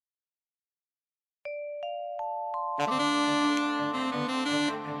Hi,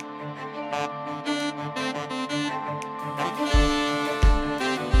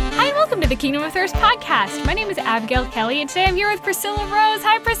 and welcome to the Kingdom of Thirst podcast. My name is Abigail Kelly, and today I'm here with Priscilla Rose.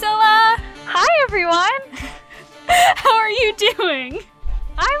 Hi, Priscilla. Hi, everyone. How are you doing?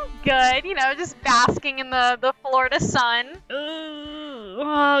 I'm good. Just basking in the Florida sun.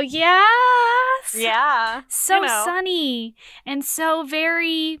 Oh, yes. Yeah. So sunny and so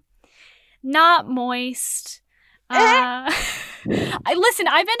very not moist. Listen,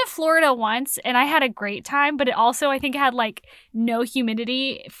 I've been to Florida once and I had a great time, but it also, I think, had like no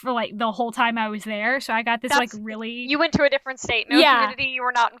humidity for like the whole time I was there. So I got this really... You went to a different state. No humidity. You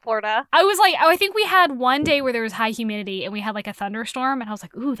were not in Florida. I was like, I think we had one day where there was high humidity and we had like a thunderstorm and I was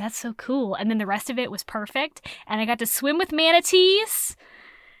like, ooh, that's so cool. And then the rest of it was perfect. And I got to swim with manatees.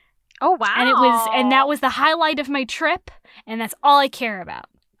 Oh, wow. And that was the highlight of my trip. And that's all I care about.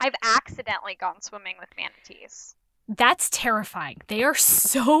 I've accidentally gone swimming with manatees. That's terrifying. They are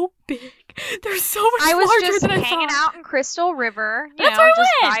so big. They're so much larger than I thought. I was just hanging out in Crystal River,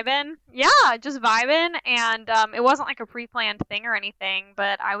 vibing. Yeah, just vibing. And it wasn't like a pre-planned thing or anything,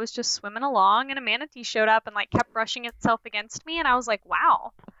 but I was just swimming along and a manatee showed up and like kept brushing itself against me. And I was like,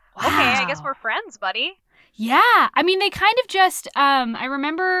 wow. Okay, I guess we're friends, buddy. Yeah. I mean, they kind of just, I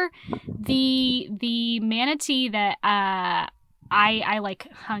remember the manatee that, I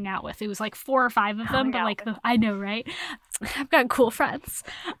like hung out with. It was like 4 or 5 of them, but like I know, right? I've got cool friends.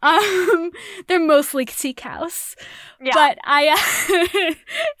 They're mostly sea cows. Yeah. But it's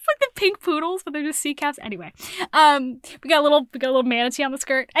like the pink poodles, but they're just sea cows. Anyway, we got a little manatee on the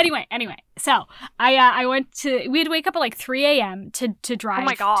skirt. Anyway. So I went to. We had to wake up at like 3 a.m. to drive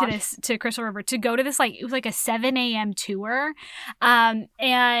to Crystal River to go to this it was like a 7 a.m. tour,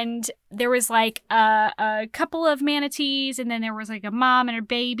 and there was like a couple of manatees, and then there was like a mom and her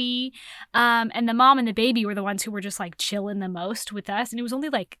baby, and the mom and the baby were the ones who were just like chilling the most with us, and it was only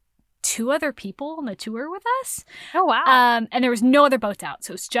like 2 other people on the tour with us. Oh wow! And there was no other boats out,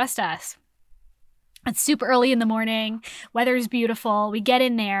 so it's just us. It's super early in the morning. Weather's beautiful. We get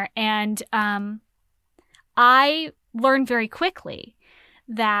in there, and I learned very quickly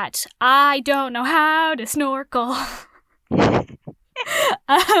that I don't know how to snorkel.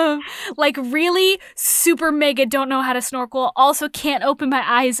 Like really super mega don't know how to snorkel. Also can't open my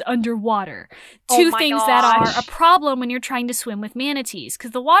eyes underwater. 2 things that are a problem when you're trying to swim with manatees,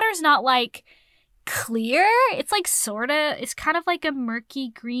 because the water's not like clear. It's like it's kind of like a murky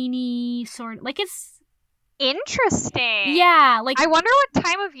greeny sort of, like it's interesting. Yeah, like I wonder what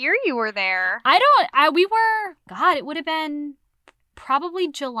time of year you were there. It would have been probably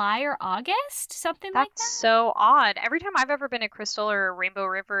July or August, something like that. That's so odd. Every time I've ever been to Crystal or Rainbow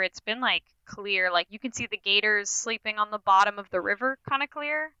River, it's been like clear. Like you can see the gators sleeping on the bottom of the river, kind of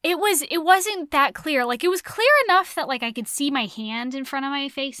clear. It wasn't that clear. Like it was clear enough that like I could see my hand in front of my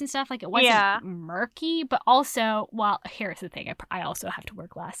face and stuff. Like it wasn't murky, but also, well, here's the thing. I also have to wear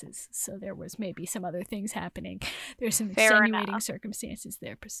glasses, so there was maybe some other things happening. There's some extenuating circumstances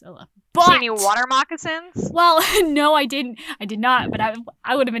there, Priscilla. But see any water moccasins? Well, no, I didn't. I did not, but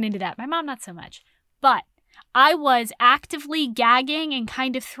I would have been into that. My mom, not so much. But I was actively gagging and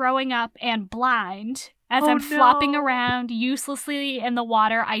kind of throwing up and blind as I'm flopping around uselessly in the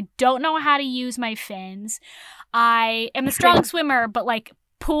water. I don't know how to use my fins. I am a strong swimmer, but like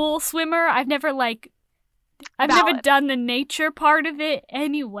pool swimmer, I've never done the nature part of it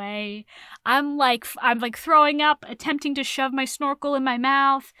anyway. I'm like throwing up, attempting to shove my snorkel in my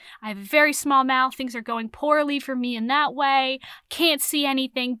mouth. I have a very small mouth. Things are going poorly for me in that way. Can't see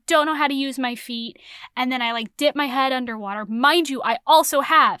anything. Don't know how to use my feet. And then I like dip my head underwater. Mind you, I also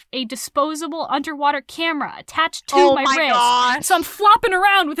have a disposable underwater camera attached to my wrist. Gosh. So I'm flopping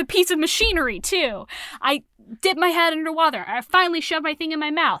around with a piece of machinery too. I dip my head underwater. I finally shove my thing in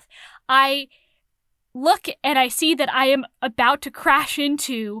my mouth. I look and I see that I am about to crash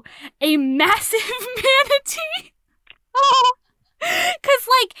into a massive manatee. Oh! Because,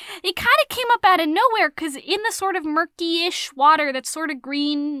 like, it kind of came up out of nowhere, because in the sort of murky-ish water that's sort of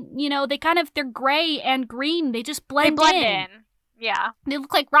green, they're gray and green. They just blend in. Yeah. They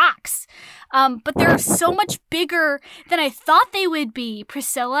look like rocks. But they're so much bigger than I thought they would be,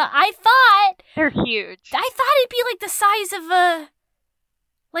 Priscilla. I thought... They're huge. I thought it'd be like the size of a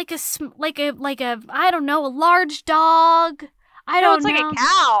I don't know, a large dog. I don't know. It's like a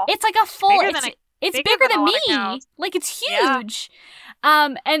cow. It's like a full. It's bigger than me. Like it's huge.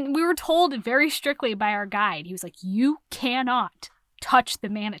 Yeah. And we were told very strictly by our guide. He was like, "You cannot touch the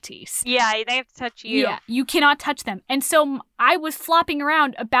manatees." Yeah, they have to touch you. Yeah, you cannot touch them. And so I was flopping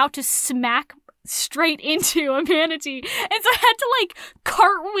around, about to smack straight into a manatee, and so I had to like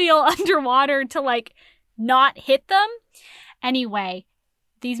cartwheel underwater to like not hit them. Anyway,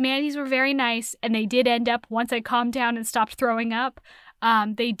 these manatees were very nice, and they did end up, once I calmed down and stopped throwing up,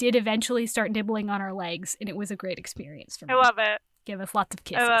 they did eventually start nibbling on our legs, and it was a great experience for me. I love it. Give us lots of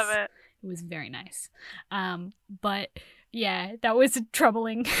kisses. I love it. It was very nice. But yeah, that was a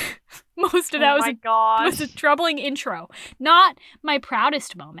troubling. Most of that was a troubling intro. Not my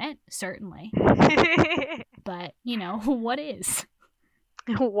proudest moment, certainly. But what is?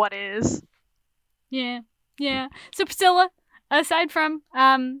 What is? Yeah. So Priscilla, aside from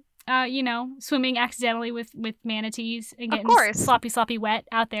swimming accidentally with manatees and getting sloppy wet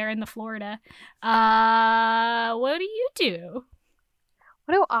out there in the Florida, what do you do?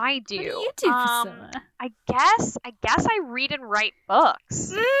 What do I do? What do you do, Priscilla? I guess I read and write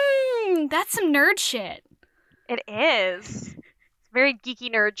books. That's some nerd shit. It is. It's very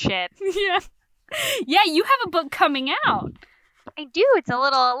geeky nerd shit. Yeah, you have a book coming out. I do. It's a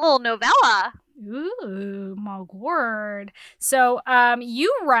little novella. Ooh, my word. So,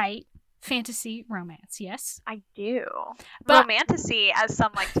 you write fantasy romance, yes? I do. But romantasy, as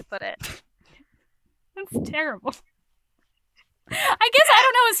some like to put it. That's terrible. I guess I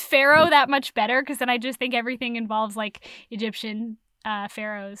don't know, is pharaoh that much better? Because then I just think everything involves like Egyptian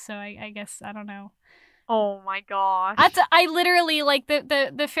pharaohs. So I guess I don't know. Oh my gosh! I literally like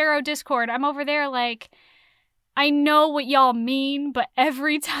the pharaoh Discord. I'm over there like, I know what y'all mean, but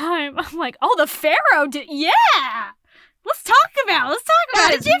every time I'm like, oh, the pharaoh did, yeah. Let's talk about Egyptians.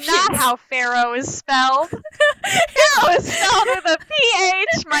 That is not how pharaoh is spelled. Pharaoh is spelled with a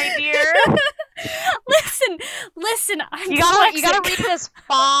PH, my dear. Listen. You gotta read this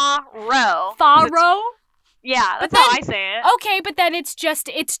pharaoh. Pharaoh? Yeah, that's how I say it. Okay, but then it's just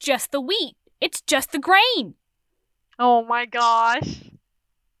the wheat. It's just the grain. Oh my gosh.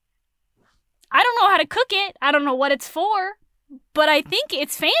 I don't know how to cook it. I don't know what it's for, but I think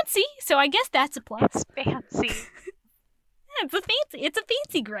it's fancy, so I guess that's a plus. It's fancy. It's a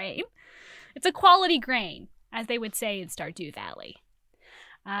fancy grain. It's a quality grain, as they would say in Stardew Valley.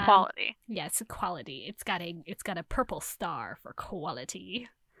 Quality. Yeah, it's a quality. It's got a purple star for quality.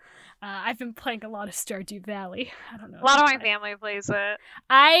 I've been playing a lot of Stardew Valley. I don't know. A lot of my family plays it.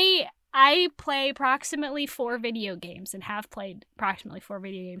 I play approximately 4 video games and have played approximately 4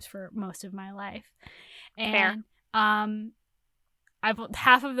 video games for most of my life. And fair. I've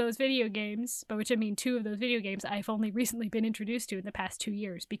half of those video games, by which I mean 2 of those video games, I've only recently been introduced to in the past 2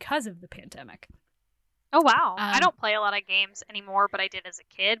 years because of the pandemic. Oh, wow. I don't play a lot of games anymore, but I did as a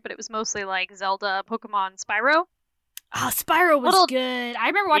kid. But it was mostly like Zelda, Pokemon, Spyro. Oh, Spyro was good. I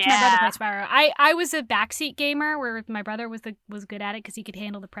remember watching my brother play Spyro. I was a backseat gamer where my brother was good at it because he could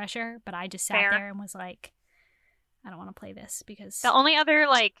handle the pressure, but I just sat there and was like, I don't want to play this because the only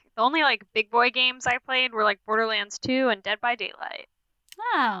big boy games I played were like Borderlands 2 and Dead by Daylight.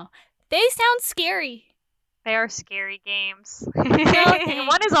 Oh, they sound scary. They are scary games. One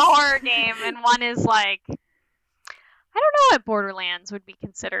is a horror game and one is like, I don't know what Borderlands would be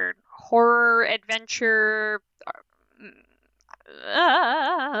considered. Horror, adventure.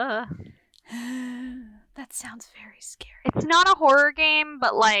 That sounds very scary. It's not a horror game,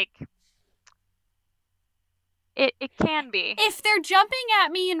 but like it can be. If they're jumping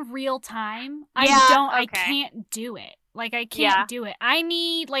at me in real time, I can't do it. Like I can't do it. I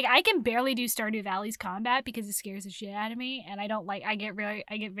can barely do Stardew Valley's combat because it scares the shit out of me, and I get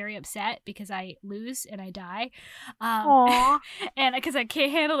very upset because I lose and I die. And because I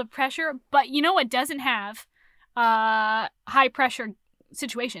can't handle the pressure. But you know what doesn't have high pressure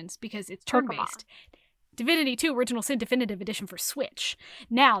situations because it's turn-based. Divinity 2 Original Sin Definitive Edition for Switch.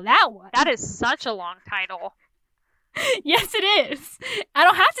 Now that is such a long title. Yes, it is. I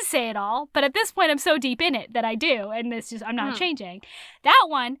don't have to say it all, but at this point I'm so deep in it that I do, and I'm not changing. That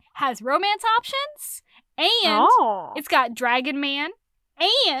one has romance options, and it's got Dragon Man,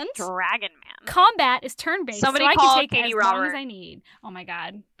 and combat is turn-based, Somebody so I call can take Katie as Robert. long as I need. Oh my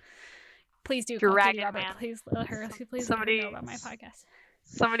god. Please do call Katie Robert. Man. Please let her know about my podcast.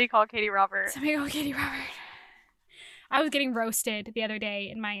 Somebody call Katie Robert. Somebody call Katie Robert. I was getting roasted the other day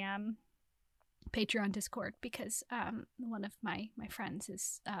in my Patreon Discord because one of my friends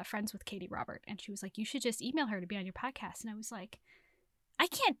is friends with Katie Robert, and she was like, you should just email her to be on your podcast. And I was like, I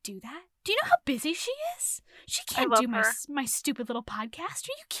can't do that. Do you know how busy she is? She can't do my stupid little podcast.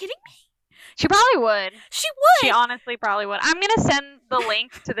 Are you kidding me? She probably would. She would. She honestly probably would. I'm going to send the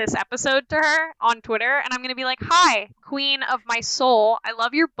link to this episode to her on Twitter, and I'm going to be like, hi, queen of my soul. I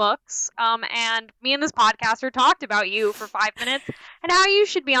love your books. And me and this podcaster talked about you for 5 minutes and how you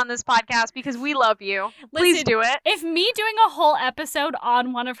should be on this podcast because we love you. Please do it. If me doing a whole episode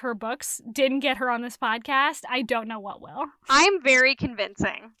on one of her books didn't get her on this podcast, I don't know what will. I'm very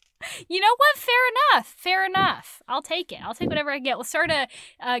convincing. You know what? Fair enough. Fair enough. I'll take it. I'll take whatever I get. We'll start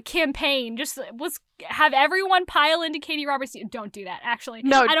a campaign. Just let's have everyone pile into Katie Roberts. Don't do that. Actually,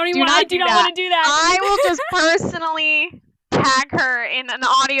 no, I don't even. I do not want to do that. I will just personally tag her in an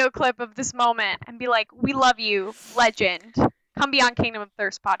audio clip of this moment and be like, "We love you, legend. Come be on Kingdom of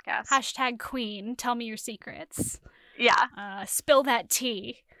Thirst podcast." Hashtag Queen. Tell me your secrets. Yeah. Spill that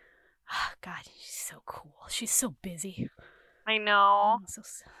tea. Oh, God, she's so cool. She's so busy. I know.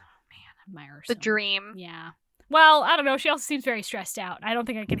 I admire her. The dream. Yeah. Well, I don't know. She also seems very stressed out. I don't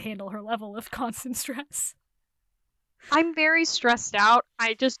think I can handle her level of constant stress. I'm very stressed out.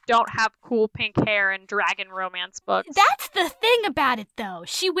 I just don't have cool pink hair and dragon romance books. That's the thing about it, though.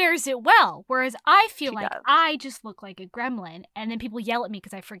 She wears it well, whereas I feel like I just look like a gremlin, and then people yell at me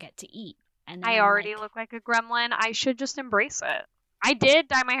because I forget to eat. And I already look like a gremlin. I should just embrace it. I did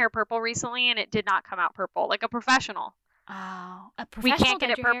dye my hair purple recently, and it did not come out purple, like a professional. Oh, a professional. We can't get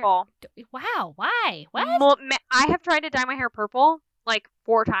it purple. Wow, why? What? Well, I have tried to dye my hair purple like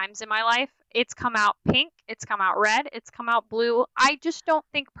 4 times in my life. It's come out pink, it's come out red, it's come out blue. I just don't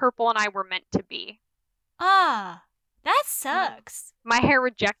think purple and I were meant to be. That sucks. My hair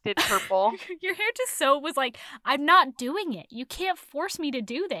rejected purple. Your hair just was like, I'm not doing it. You can't force me to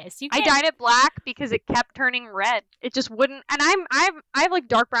do this. I dyed it black because it kept turning red. It just wouldn't. And I have like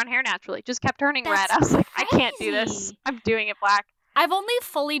dark brown hair naturally. It just kept turning red. I was like, I can't do this. I'm doing it black. I've only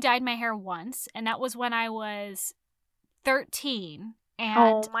fully dyed my hair once, and that was when I was 13. And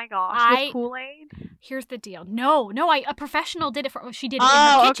oh my gosh, with Kool-Aid? Here's the deal. No, a professional did it for she did it in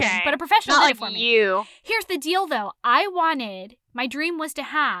her kitchen, but a professional did it for me. You. Here's the deal though. My dream was to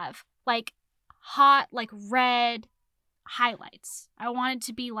have like hot, like red highlights. I wanted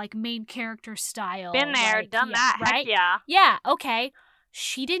to be like main character style. Been there, done that, right? Heck yeah. Yeah, okay.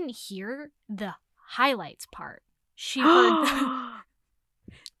 She didn't hear the highlights part. She heard the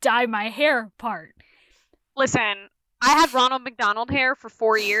dye my hair part. Listen, I had Ronald McDonald hair for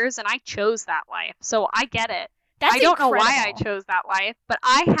 4 years, and I chose that life, so I get it. That's I don't incredible. know why I chose that life, but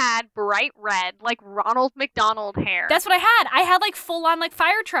I had bright red, like Ronald McDonald hair. That's what I had. I had like full on like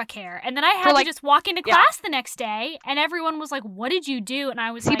fire truck hair, and then I had to just walk into class the next day, and everyone was like, "What did you do?" And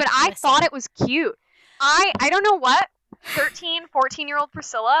I was like, but I thought it was cute. I don't know what 13, 14-year-old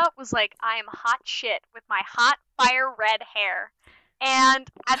Priscilla was like, I am hot shit with my hot fire red hair. And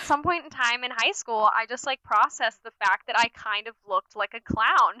at some point in time in high school, I just like processed the fact that I kind of looked like a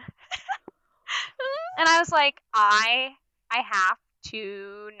clown. And I was like, I have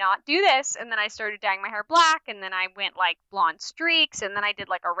to not do this. And then I started dyeing my hair black, and then I went like blonde streaks, and then I did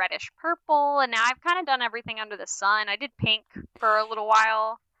like a reddish purple, and now I've kind of done everything under the sun. I did pink for a little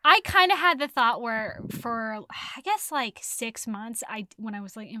while. I kind of had the thought where for, I guess, like 6 months, when I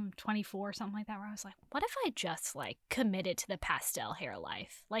was like 24 or something like that, where I was like, what if I just like committed to the pastel hair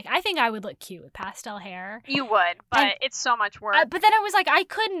life? Like, I think I would look cute with pastel hair. You would, but it's so much work. But then I was like, I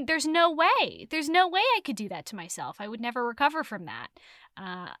couldn't. There's no way. There's no way I could do that to myself. I would never recover from that.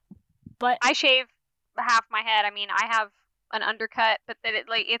 But I shave half my head. I mean, I have an undercut, but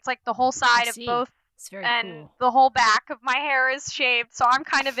it's like the whole side of both. It's very cool. The whole back of my hair is shaved, so I'm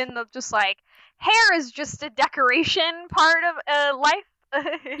kind of in the just like, hair is just a decoration part of life.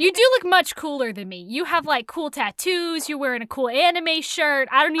 You do look much cooler than me. You have like cool tattoos. You're wearing a cool anime shirt.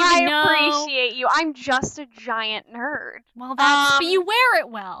 I don't even know. I appreciate you. I'm just a giant nerd. Well, but you wear it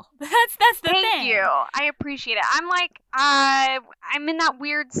well. That's the thing. Thank you. I appreciate it. I'm like, I'm in that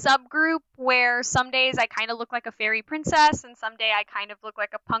weird subgroup where some days I kind of look like a fairy princess, and some day I kind of look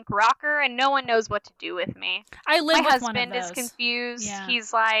like a punk rocker, and no one knows what to do with me. I live My with one of husband those. is confused. Yeah.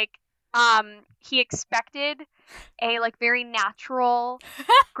 He's like, he expected a like very natural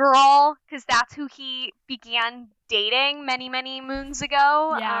girl because that's who he began dating many moons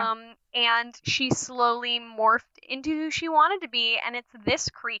ago. Yeah. And she slowly morphed into who she wanted to be, and it's this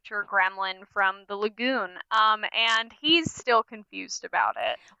creature gremlin from the lagoon. And he's still confused about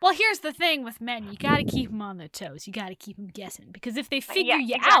it. Well, here's the thing with men: you got to keep them on their toes. You got to keep them guessing, because if they figure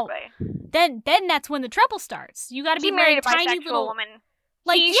you out, then that's when the trouble starts. You got to be married a tiny little woman.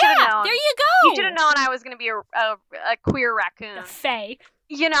 Like, he yeah, there you go. You should have known I was going to be a queer raccoon. A fae.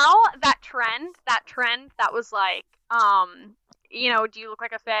 You know, that trend that was like, you know, do you look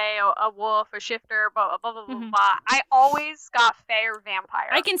like a fae, a wolf, a shifter, blah, blah, blah, blah, blah. I always got fae or vampire.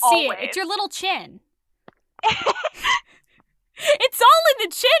 I can see it. It's your little chin. It's all in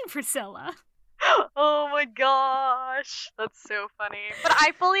the chin, Priscilla. Oh my gosh. That's so funny. But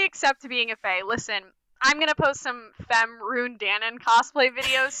I fully accept being a fae. Listen, I'm gonna post some Femme Rune Danon cosplay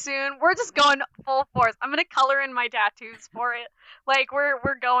videos soon. We're just going full force. I'm gonna color in my tattoos for it. Like we're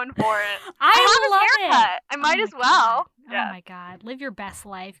going for it. I have his haircut. I might as well. Yeah. Oh my god, live your best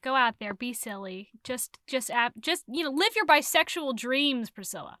life. Go out there, be silly. Just live your bisexual dreams,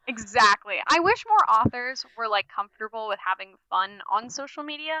 Priscilla. Exactly. I wish more authors were like comfortable with having fun on social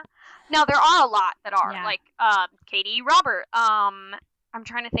media. Now there are a lot that are like Katie Robert. I'm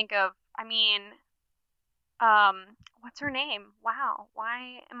trying to think of. I mean. What's her name? Wow,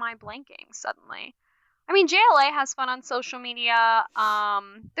 why am I blanking suddenly? I mean, JLA has fun on social media.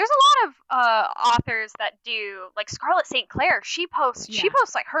 There's a lot of authors that do, like Scarlett St. Clair. She posts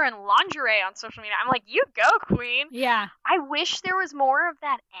like her in lingerie on social media. I'm like, you go, queen. Yeah. I wish there was more of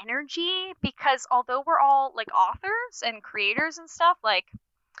that energy because although we're all like authors and creators and stuff, like.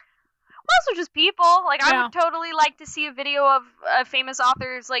 Also just people. Like, I would totally like to see a video of a famous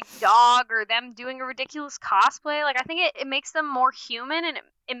author's, like, dog or them doing a ridiculous cosplay. Like, I think it makes them more human and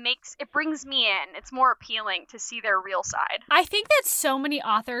it brings me in. It's more appealing to see their real side. I think that so many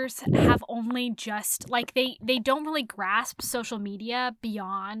authors have only just, like, they don't really grasp social media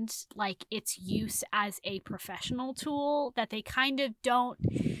beyond, like, its use as a professional tool, that they kind of don't,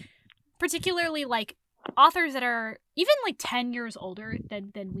 particularly, like, authors that are even like 10 years older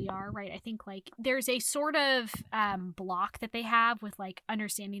than we are, right? I think like there's a sort of block that they have with like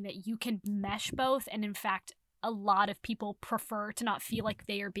understanding that you can mesh both, and in fact a lot of people prefer to not feel like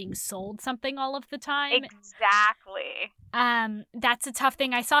they are being sold something all of the time. Exactly. That's a tough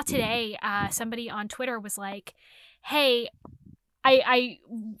thing. I saw today somebody on Twitter was like, hey, I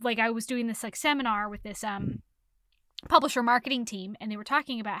was doing this like seminar with this publisher marketing team, and they were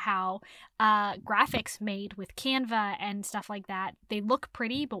talking about how graphics made with Canva and stuff like that, they look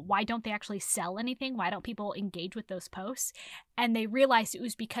pretty, but why don't they actually sell anything? Why don't people engage with those posts? And they realized it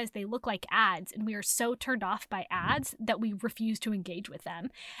was because they look like ads, and we are so turned off by ads that we refuse to engage with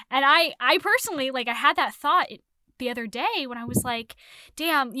them. And I personally, like, I had that thought the other day when I was like,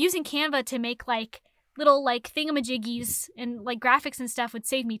 damn, using Canva to make like little like thingamajiggies and like graphics and stuff would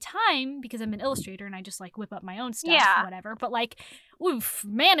save me time because I'm an illustrator and I just like whip up my own stuff or whatever. But like, oof,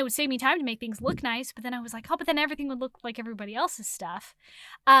 man, it would save me time to make things look nice. But then I was like, oh, but then everything would look like everybody else's stuff.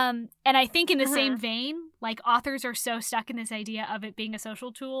 And I think in the same vein, like authors are so stuck in this idea of it being a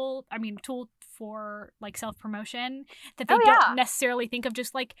social tool. I mean, tool for like self-promotion that they don't necessarily think of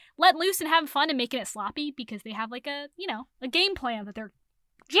just like letting loose and having fun and making it sloppy because they have like a game plan that they're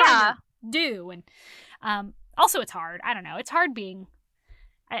trying to do. And also it's hard. I don't know. It's hard being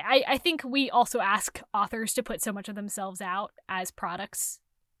I think we also ask authors to put so much of themselves out as products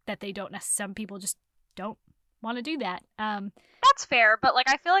that they don't some people just don't want to do that. That's fair, but like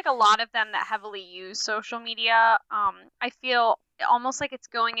I feel like a lot of them that heavily use social media, I feel almost like it's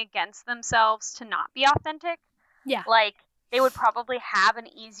going against themselves to not be authentic. Yeah. Like they would probably have an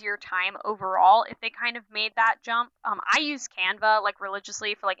easier time overall if they kind of made that jump. I use Canva like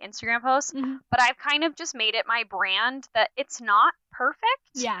religiously for like Instagram posts, but I've kind of just made it my brand that it's not perfect.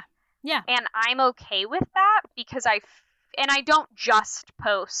 Yeah. Yeah. And I'm okay with that because I don't just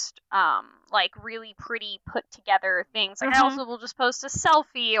post like really pretty put together things. Like I also will just post a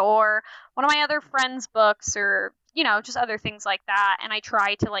selfie or one of my other friends' books or just other things like that, and I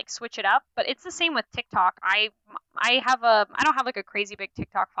try to like switch it up. But it's the same with TikTok. I don't have like a crazy big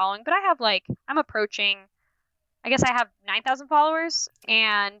TikTok following, but I have like I'm approaching, I guess I have 9,000 followers,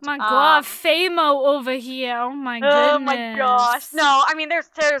 and my god, Famo over here. Oh my goodness. Oh my gosh. No, I mean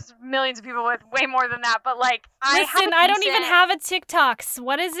there's millions of people with way more than that, but like I don't even have a TikTok. So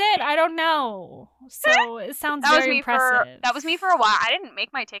what is it? I don't know. So it sounds very impressive. That was me for a while. I didn't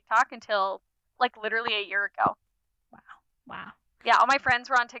make my TikTok until like literally a year ago. Wow. Yeah, all my friends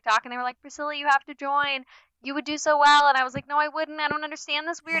were on TikTok and they were like, Priscilla, you have to join. You would do so well. And I was like, no, I wouldn't. I don't understand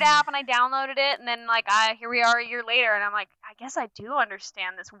this weird app. And I downloaded it. And then like, here we are a year later. And I'm like, I guess I do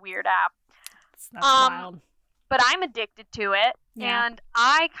understand this weird app. That's wild. But I'm addicted to it. Yeah. And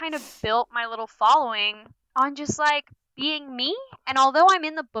I kind of built my little following on just like being me. And although I'm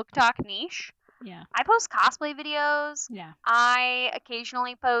in the book talk niche, I post cosplay videos. Yeah. I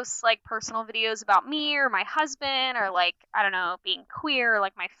occasionally post like personal videos about me or my husband or like, I don't know, being queer or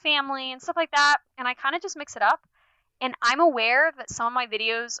like my family and stuff like that. And I kind of just mix it up. And I'm aware that some of my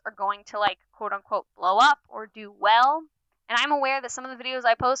videos are going to like quote unquote blow up or do well. And I'm aware that some of the videos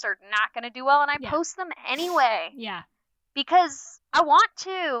I post are not going to do well. And I post them anyway. Yeah. Because I want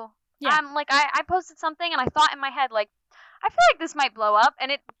to. Yeah. Like I posted something and I thought in my head, like, I feel like this might blow up.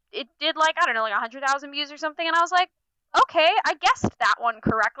 And it did like, I don't know, like 100,000 views or something. And I was like, okay, I guessed that one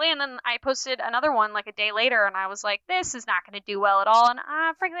correctly. And then I posted another one like a day later, and I was like, this is not going to do well at all. And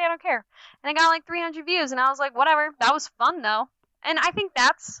frankly, I don't care. And I got like 300 views, and I was like, whatever. That was fun, though. And I think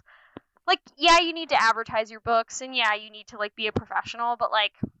that's, like, yeah, you need to advertise your books, and yeah, you need to, like, be a professional, but,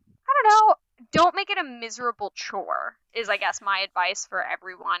 like, I don't know, don't make it a miserable chore, is, I guess, my advice for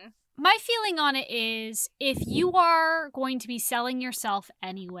everyone. My feeling on it is, if you are going to be selling yourself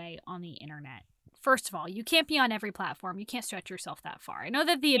anyway on the internet, first of all, you can't be on every platform. You can't stretch yourself that far. I know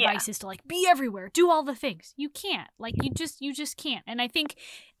that the advice is to, like, be everywhere, do all the things. You can't. Like, you just can't. And I think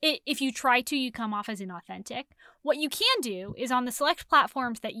if you try to, you come off as inauthentic. What you can do is, on the select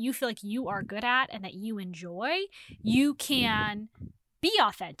platforms that you feel like you are good at and that you enjoy, you can be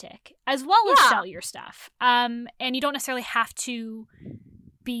authentic as well as sell your stuff. And you don't necessarily have to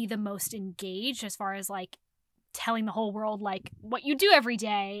be the most engaged as far as, like, telling the whole world, like, what you do every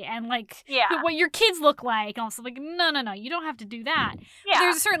day and, like, what your kids look like. And also, like, no, you don't have to do that. Yeah.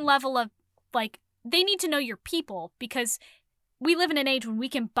 There's a certain level of, like, they need to know your people, because we live in an age when we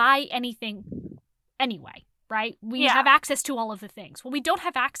can buy anything anyway, right? We have access to all of the things. What we don't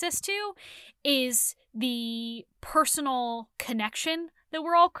have access to is the personal connection that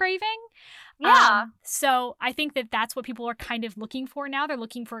we're all craving. Yeah. So I think that that's what people are kind of looking for now. They're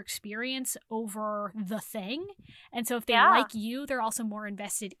looking for experience over the thing. And so if they like you, they're also more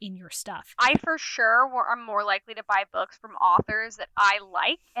invested in your stuff. I for sure am more likely to buy books from authors that I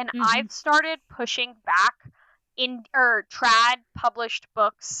like. And I've started pushing back trad published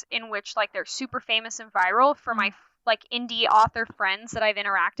books in which, like, they're super famous and viral for my, like, indie author friends that I've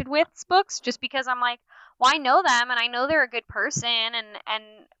interacted with's books, just because I'm like, well, I know them and I know they're a good person, and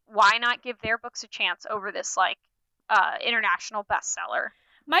why not give their books a chance over this, like, international bestseller?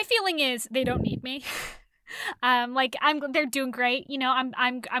 My feeling is they don't need me. They're doing great. You know,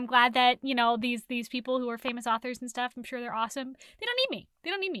 I'm glad that, you know, these people who are famous authors and stuff, I'm sure they're awesome. They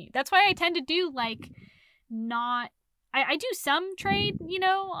don't need me. That's why I tend to do, like, I do some trade, you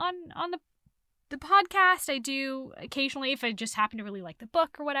know, on the podcast. I do occasionally if I just happen to really like the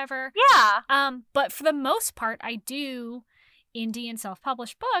book or whatever. Yeah. But for the most part, I do indie and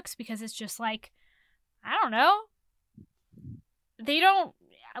self-published books because it's just, like, I don't know. They don't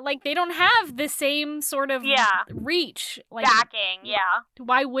have the same sort of reach. Like, backing,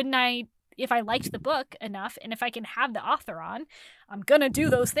 Why wouldn't I, if I liked the book enough and if I can have the author on, I'm gonna do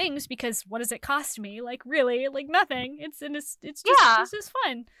those things, because what does it cost me? Like, really? Like, nothing. It's just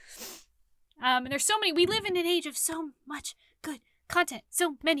fun. And there's so many, we live in an age of so much good content,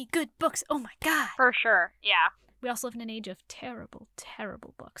 so many good books. Oh my God. For sure. Yeah. We also live in an age of terrible,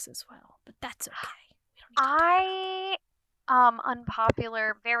 terrible books as well, but that's okay.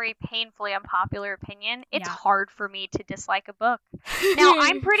 Unpopular, very painfully unpopular opinion. It's hard for me to dislike a book. Now,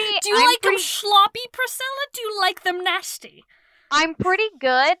 Do you like them sloppy, Priscilla? Do you like them nasty? I'm pretty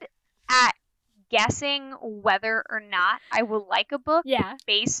good at guessing whether or not I will like a book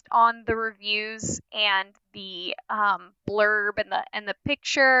based on the reviews and the blurb and the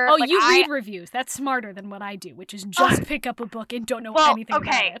picture. Oh, like, you read reviews. That's smarter than what I do, which is just pick up a book and don't know anything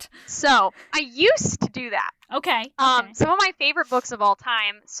about it. So I used to do that. Okay. Some of my favorite books of all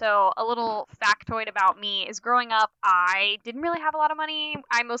time. So a little factoid about me is, growing up, I didn't really have a lot of money.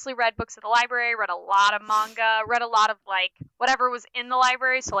 I mostly read books at the library, read a lot of manga, read a lot of, like, whatever was in the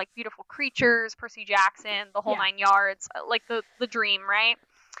library. So, like, Beautiful Creatures, Percy Jackson, the whole 9 yards, like the dream, right?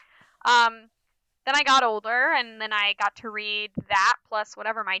 Then I got older, and then I got to read that plus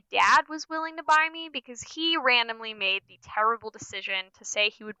whatever my dad was willing to buy me, because he randomly made the terrible decision to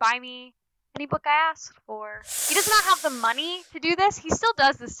say he would buy me any book I asked for. He does not have the money to do this. He still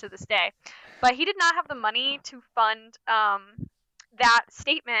does this to this day. But he did not have the money to fund that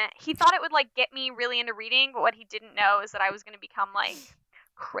statement. He thought it would, like, get me really into reading, but what he didn't know is that I was going to become, like,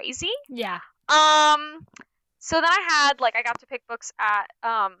 crazy. Yeah. So then I got to pick books at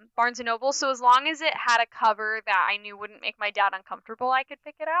Barnes & Noble, so as long as it had a cover that I knew wouldn't make my dad uncomfortable, I could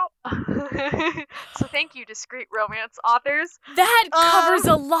pick it out. So thank you, discreet romance authors. That covers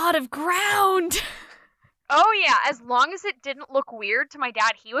a lot of ground. Oh, yeah, as long as it didn't look weird to my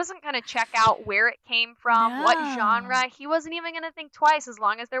dad. He wasn't going to check out where it came from, what genre. He wasn't even going to think twice. As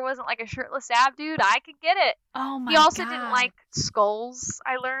long as there wasn't, like, a shirtless ab dude, I could get it. Oh, my God. He also didn't like skulls,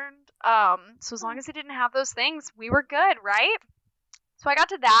 I learned. So as long as it didn't have those things, we were good, right? So I got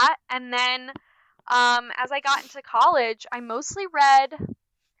to that, and then as I got into college, I mostly read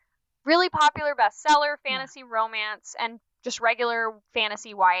really popular bestseller, fantasy, romance, and just regular fantasy,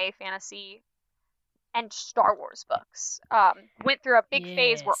 YA fantasy and Star Wars books. Went through a big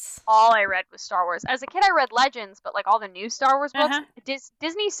phase where all I read was Star Wars. As a kid, I read Legends, but like all the new Star Wars books,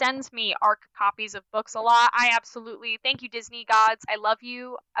 Disney sends me ARC copies of books a lot. I absolutely thank you, Disney gods. I love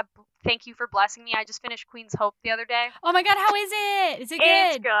you. Thank you for blessing me. I just finished Queen's Hope the other day. Oh my god, how is it? Is it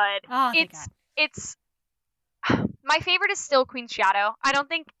good? It's good. Oh, it's my favorite is still Queen's Shadow. I don't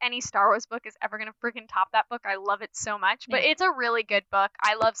think any Star Wars book is ever gonna freaking top that book. I love it so much. But it's a really good book.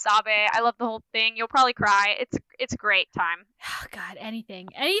 I love Sabe. I love the whole thing. You'll probably cry. It's a great time. Oh god, anything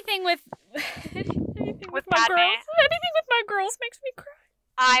with with my Padme. girls. Anything with my girls makes me cry.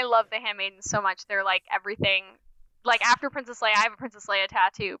 I love the Handmaidens so much. They're like everything. Like after Princess Leia, I have a Princess Leia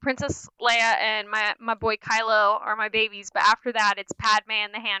tattoo. Princess Leia and my boy Kylo are my babies, but after that, it's Padme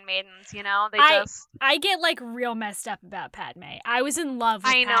and the Handmaidens. You know, I get like real messed up about Padme. I was in love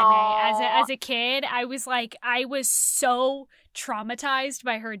with Padme as a kid. I was so traumatized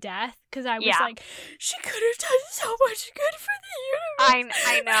by her death because I was like, she could have done so much good for the universe.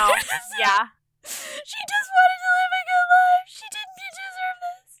 I know. Yeah. She just wanted to live a good life. She didn't deserve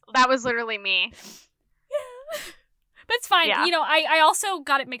this. That was literally me. Yeah. But it's fine. Yeah. You know, I also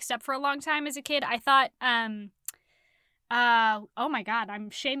got it mixed up for a long time as a kid. I thought, oh my god, I'm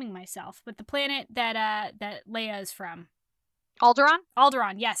shaming myself. But the planet that Leia is from. Alderaan?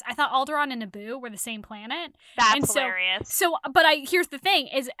 Alderaan, yes. I thought Alderaan and Naboo were the same planet. That's hilarious. But here's the thing,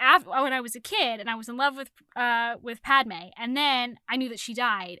 is when I was a kid and I was in love with Padme, and then I knew that she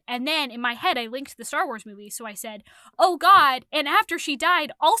died, and then in my head I linked the Star Wars movies, so I said, oh god, and after she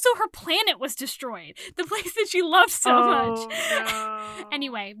died, also her planet was destroyed. The place that she loved so much. No.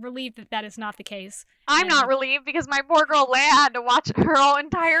 Anyway, relieved that is not the case. I'm not relieved because my poor girl Leia had to watch her whole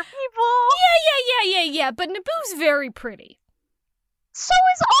entire people. Yeah. But Naboo's very pretty. So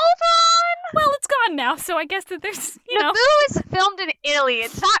is Alderaan! Well, it's gone now, so I guess that there's, Naboo is filmed in Italy.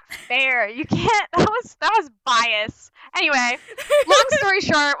 It's not fair. You can't. That was bias. Anyway, long story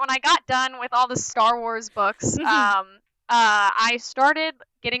short, when I got done with all the Star Wars books, I started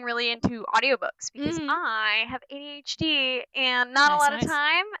getting really into audiobooks because I have ADHD and not a lot of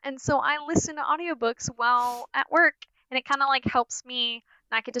time, and so I listen to audiobooks while at work, and it kind of like helps me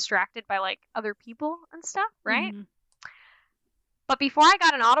not get distracted by like other people and stuff, right? But before I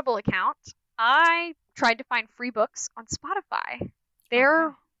got an Audible account, I tried to find free books on Spotify.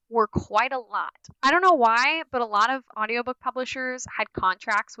 There were quite a lot. I don't know why, but a lot of audiobook publishers had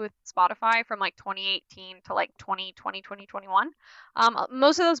contracts with Spotify from like 2018 to like 2020, 2021.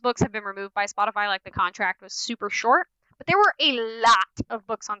 Most of those books have been removed by Spotify, like the contract was super short. But there were a lot of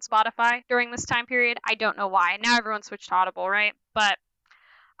books on Spotify during this time period. I don't know why. Now everyone switched to Audible, right? But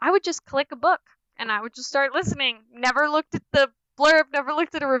I would just click a book and I would just start listening. Never looked at the blurb, never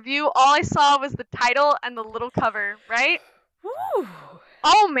looked at a review. All I saw was the title and the little cover, right? Ooh.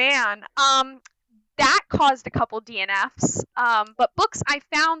 Oh man. That caused a couple DNFs. But books I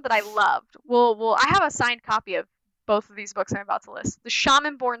found that I loved. Well, I have a signed copy of both of these books I'm about to list. The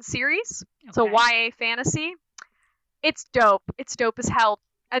Shaman-Born series. It's a YA fantasy. It's dope. It's dope as hell.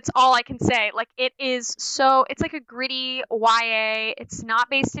 That's all I can say. Like, it's like a gritty YA. It's not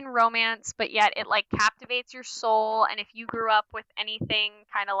based in romance, but yet it, like, captivates your soul. And if you grew up with anything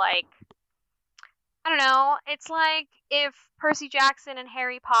kind of like, I don't know, it's like if Percy Jackson and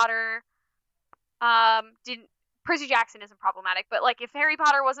Harry Potter Percy Jackson isn't problematic, but, like, if Harry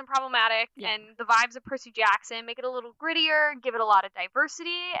Potter wasn't problematic and the vibes of Percy Jackson make it a little grittier, give it a lot of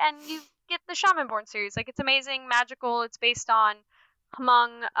diversity, and you get the Shaman-Born series. Like, it's amazing, magical. It's based on Hmong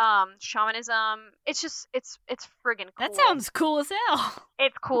shamanism. It's just it's friggin' cool. That sounds cool as hell.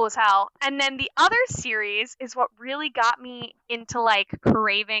 It's cool as hell. And then the other series is what really got me into like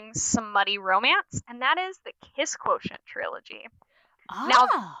craving some muddy romance, and that is the Kiss Quotient trilogy. Now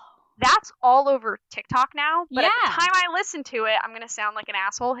that's all over TikTok now, but at the time I listened to it, I'm gonna sound like an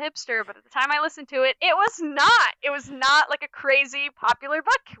asshole hipster, but at the time I listened to it, it was not like a crazy popular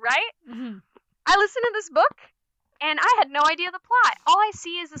book, right? I listened to this book and I had no idea the plot. All I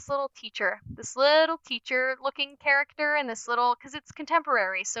see is this little teacher looking character, and this little, because it's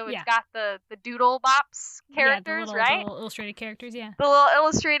contemporary, so it's got the doodle bops characters, the right? The little illustrated characters, The little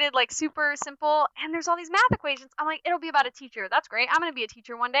illustrated, like, super simple, and there's all these math equations. I'm like, it'll be about a teacher. That's great. I'm going to be a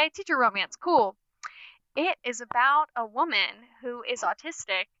teacher one day. Teacher romance. Cool. It is about a woman who is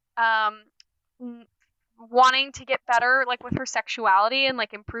autistic, wanting to get better, like, with her sexuality and,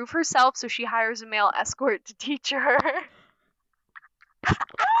 like, improve herself, so she hires a male escort to teach her.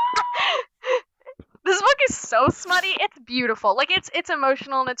 This book is so smutty. It's beautiful. Like, it's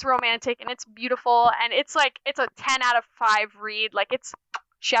emotional and it's romantic and it's beautiful, and it's like, it's a 10 out of 5 read. Like, it's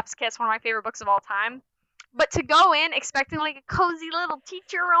chef's kiss, one of my favorite books of all time. But to go in expecting like a cozy little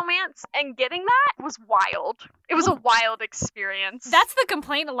teacher romance and getting that was wild. It was a wild experience. That's the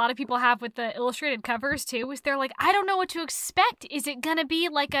complaint a lot of people have with the illustrated covers too, is they're like, I don't know what to expect. Is it gonna be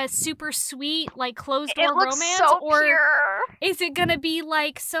like a super sweet, like closed door romance? So or pure. Is it gonna be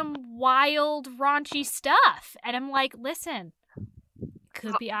like some wild, raunchy stuff? And I'm like, listen,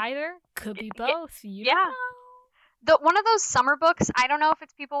 could be either, could be both. You don't know. One of those summer books, I don't know if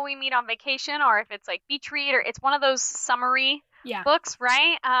it's people we meet on vacation or if it's like beach read, or it's one of those summery books,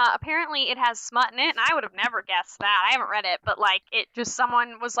 right? Apparently it has smut in it, and I would have never guessed that. I haven't read it, but like it just,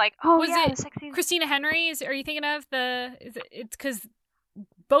 someone was like, oh, was yeah, it sexy. Christina Henry? Are you thinking of it's because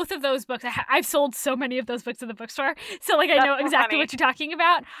both of those books, I've sold so many of those books in the bookstore, so like I know exactly what you're talking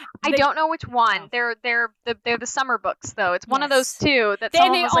about. I don't know which one. They're the summer books though. It's one of those two that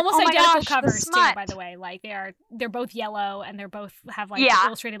and they almost like, identical covers too. By the way, like they're both yellow and they're both have like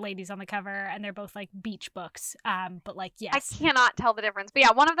illustrated ladies on the cover, and they're both like beach books. But like yes, I cannot tell the difference. But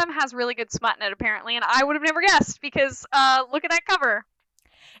yeah, one of them has really good smut in it apparently, and I would have never guessed because look at that cover.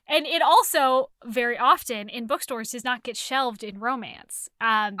 And it also, very often, in bookstores, does not get shelved in romance.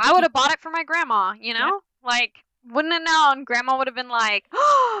 I would have bought it for my grandma, you know? Yeah. Like, wouldn't have known. Grandma would have been like,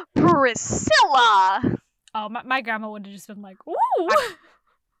 oh, Priscilla! Oh, my grandma would have just been like, ooh!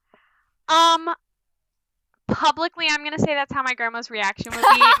 Publicly, I'm going to say that's how my grandma's reaction would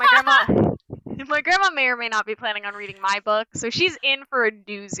be. My grandma may or may not be planning on reading my book, so she's in for a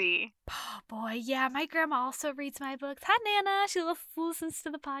doozy. Oh boy, yeah, my grandma also reads my books. Hi, Nana. She listens to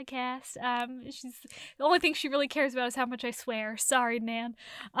the podcast. She's the only thing she really cares about is how much I swear. Sorry, Nan.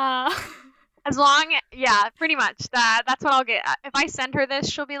 As long, pretty much. That's what I'll get. If I send her this,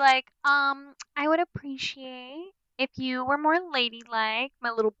 she'll be like, I would appreciate if you were more ladylike,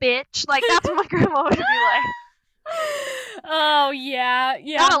 my little bitch. Like, that's what my grandma would be like. Oh yeah.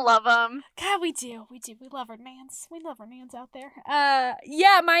 Gotta love them. God, we do. We love our nans. We love our nans out there.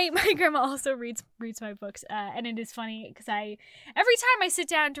 Yeah. My grandma also reads my books. And it is funny because every time I sit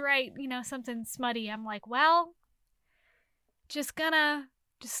down to write, something smutty, I'm like, well, just gonna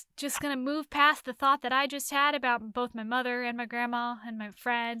move past the thought that I just had about both my mother and my grandma and my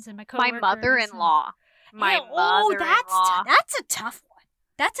friends and my coworkers. My mother-in-law. That's a tough one.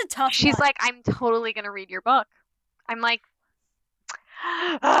 That's a tough one. She's like, I'm totally gonna read your book. I'm like,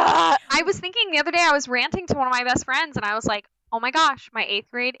 I was thinking the other day, I was ranting to one of my best friends, and I was like, oh my gosh, my 8th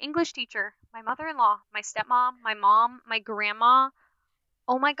grade English teacher, my mother-in-law, my stepmom, my mom, my grandma,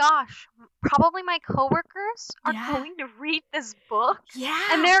 oh my gosh, probably my coworkers are going to read this book. Yeah.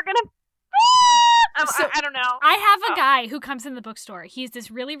 And they're going to... I don't know. I have a guy who comes in the bookstore. He's this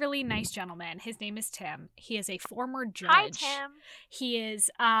really, really nice gentleman. His name is Tim. He is a former judge. Hi, Tim. He is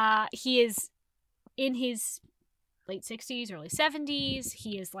in his late 60s, early 70s.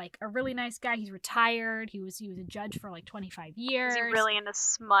 He is like a really nice guy. He's retired. He was a judge for like 25 years. Is he really into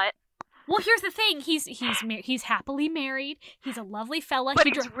smut? Well, here's the thing. He's happily married. He's a lovely fella. But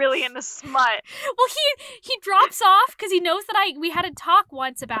he's really into smut. Well, he drops off because he knows that we had a talk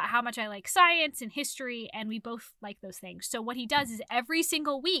once about how much I like science and history, and we both like those things. So what he does is every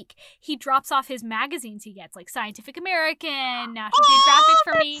single week he drops off his magazines he gets, like Scientific American, National Geographic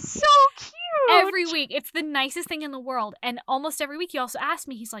for me. So cute. Every week. It's the nicest thing in the world. And almost every week he also asks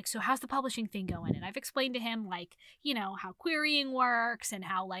me, he's like, so how's the publishing thing going? And I've explained to him, like, how querying works and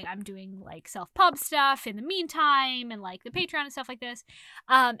how, like, I'm doing, like, self-pub stuff in the meantime and, like, the Patreon and stuff like this.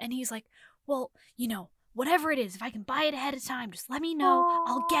 And he's like, well, whatever it is, if I can buy it ahead of time, just let me know. Aww.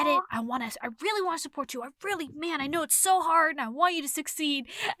 I'll get it. I really want to support you. I know it's so hard and I want you to succeed.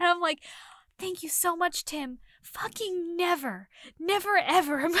 And I'm like, thank you so much, Tim. Fucking never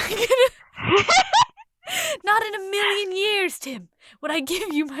ever am I gonna... Not in a million years, Tim, would I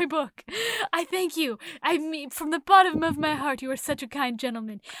give you my book. I thank you. I mean, from the bottom of my heart, you are such a kind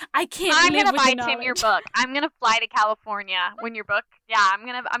gentleman. I'm gonna buy Tim your book. I'm gonna fly to California when your book. Yeah, I'm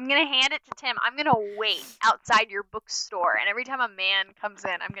gonna hand it to Tim. I'm gonna wait outside your bookstore, and every time a man comes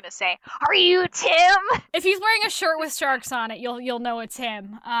in, I'm gonna say, "Are you Tim?" If he's wearing a shirt with sharks on it, you'll know it's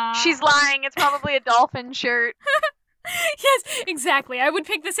him. She's lying. It's probably a dolphin shirt. Yes, exactly. I would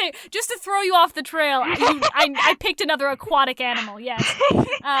pick the same just to throw you off the trail. I picked another aquatic animal. Yes.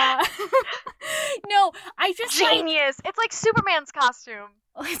 No, I just genius. It's like Superman's costume.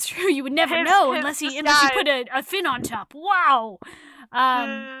 Well, it's true. You would never know unless you put a fin on top. Wow.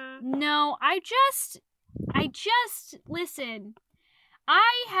 No, I just listen.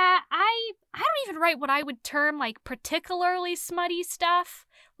 I don't even write what I would term like particularly smutty stuff.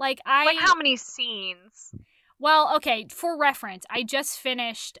 Like how many scenes? Well, okay, for reference, I just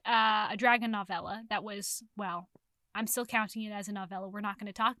finished a dragon novella that was, well, I'm still counting it as a novella. We're not going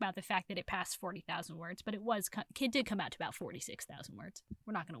to talk about the fact that it passed 40,000 words, but it did come out to about 46,000 words.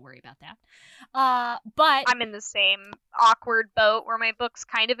 We're not going to worry about that. But I'm in the same awkward boat where my book's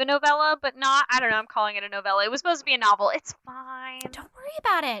kind of a novella, but not. I don't know. I'm calling it a novella. It was supposed to be a novel. It's fine. Don't worry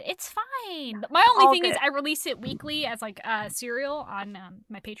about it. It's fine. My only thing is I release it weekly as like a serial on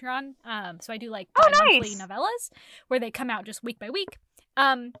my Patreon. So I do like monthly novellas where they come out just week by week.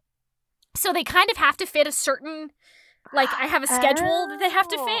 So they kind of have to fit a certain, like, I have a schedule that they have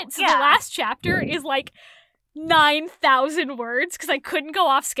to fit. So the last chapter is like 9,000 words because I couldn't go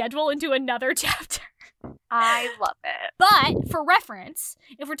off schedule and do another chapter. I love it. But for reference,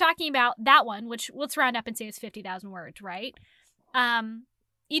 if we're talking about that one, which let's round up and say it's 50,000 words, right?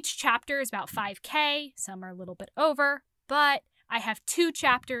 Each chapter is about 5K. Some are a little bit over, but I have 2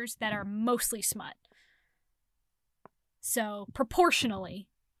 chapters that are mostly smut. So proportionally,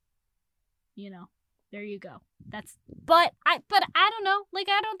 there you go. But I don't know. Like,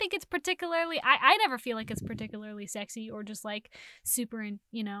 I don't think it's particularly, I never feel like it's particularly sexy or just like super,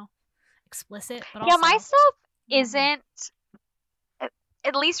 explicit. But also, my stuff isn't,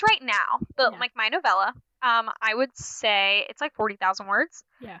 at least right now, but like my novella, I would say it's like 40,000 words.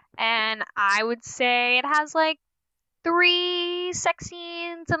 Yeah. And I would say it has like 3 sex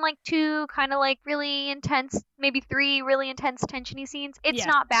scenes and like 2 kind of like really intense, maybe 3 really intense tensiony scenes. It's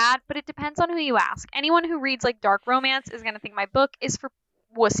not bad, but it depends on who you ask. Anyone who reads like dark romance is going to think my book is for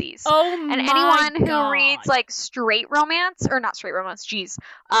wussies. Oh my And anyone God. who reads like straight romance, or not straight romance,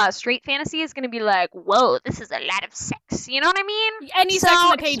 straight fantasy is going to be like, whoa, this is a lot of sex. You know what I mean? Any sex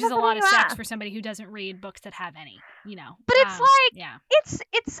on the page is a lot of sex for somebody who doesn't read books that have any, But it's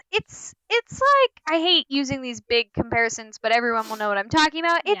it's like, I hate using these big comparisons, but everyone will know what I'm talking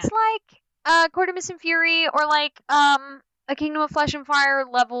about. It's like Court of Mist and Fury, or like a Kingdom of Flesh and Fire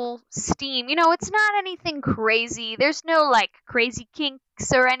level steam. It's not anything crazy. There's no like crazy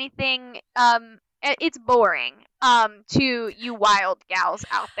kinks or anything. It's boring to you wild gals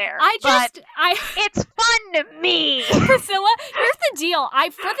out there. It's fun to me. Priscilla, here's the deal.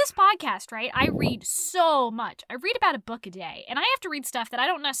 For this podcast, right, I read so much. I read about a book a day, and I have to read stuff that I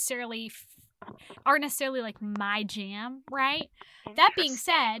don't necessarily aren't necessarily like my jam, right? That being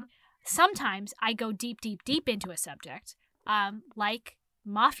said, sometimes I go deep into a subject, like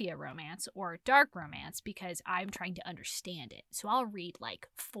mafia romance or dark romance, because I'm trying to understand it. So I'll read like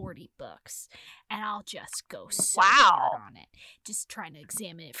 40 books and I'll just go so hard on it, just trying to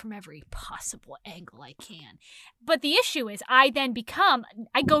examine it from every possible angle I can. But the issue is I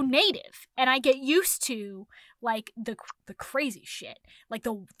go native and I get used to like the crazy shit, like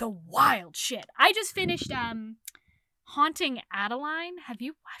the wild shit. I just finished Haunting Adeline. Have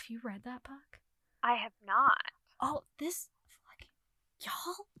you read that book? I have not. Oh,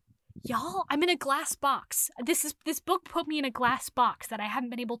 Y'all, I'm in a glass box. This book put me in a glass box that I haven't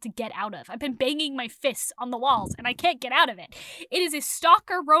been able to get out of. I've been banging my fists on the walls and I can't get out of it. It is a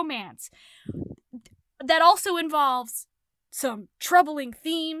stalker romance that also involves some troubling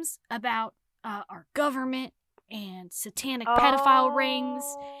themes about our government and satanic pedophile rings,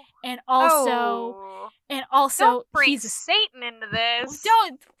 and also don't bring Satan into this.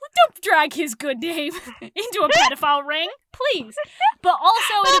 Don't drag his good name into a pedophile ring, please. But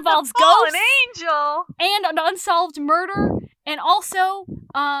also it involves ghosts, an angel, and an unsolved murder, and also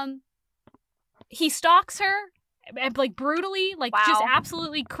he stalks her like brutally, like just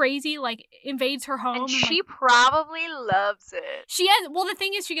absolutely crazy, like invades her home. And she probably loves it. The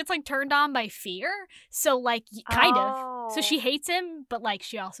thing is, she gets like turned on by fear, so like kind of. So she hates him, but like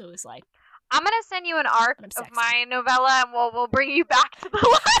she also is like, I'm gonna send you an arc of my novella, and we'll bring you back to the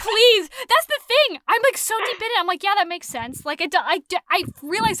life. Please, that's the thing. I'm like so deep in it. I'm like, yeah, that makes sense. Like I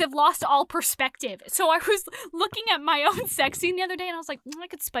realized I've lost all perspective. So I was looking at my own sex scene the other day, and I was like, I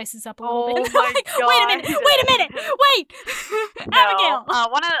could spice this up a little bit. My God. Wait a minute. Abigail.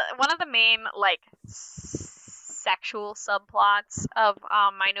 One of the main like sexual subplots of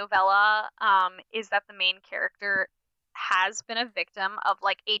my novella is that the main character has been a victim of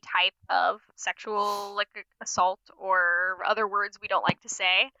like a type of sexual like assault, or other words we don't like to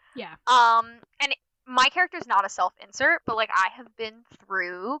say. Yeah. And my character's not a self-insert, but like I have been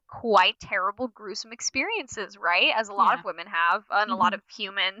through quite terrible, gruesome experiences, right? As a lot of women have, and a lot of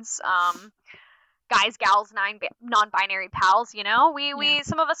humans, guys, gals, non-binary pals, we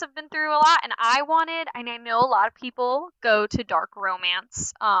some of us have been through a lot, and I know a lot of people go to dark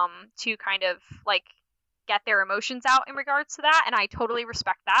romance to kind of like get their emotions out in regards to that, and I totally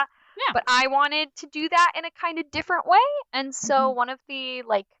respect that. Yeah. But I wanted to do that in a kind of different way, and so one of the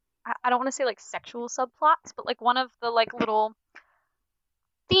like, I don't want to say like sexual subplots, but like one of the like little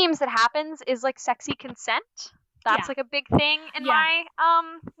themes that happens is like sexy consent. That's like a big thing in my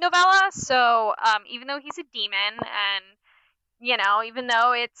novella. So even though he's a demon, and you know, even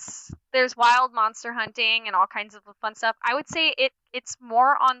though there's wild monster hunting and all kinds of fun stuff, I would say it's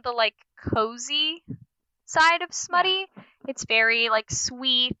more on the like cozy side of smutty. It's very like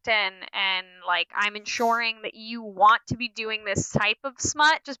sweet and like I'm ensuring that you want to be doing this type of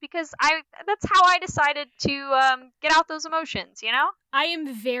smut just because that's how I decided to get out those emotions, you know? I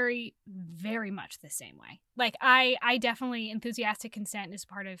am very, very much the same way. Like I definitely, enthusiastic consent is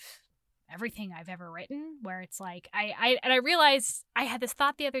part of everything I've ever written, where it's like I realized I had this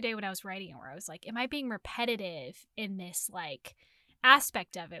thought the other day when I was writing it, where I was like, am I being repetitive in this like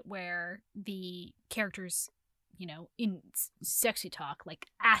aspect of it where the characters, you know, in sexy talk, like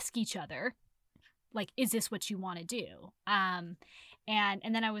ask each other, like, is this what you want to do? And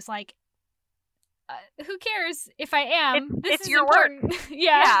then I was like, who cares if I am? It's your important.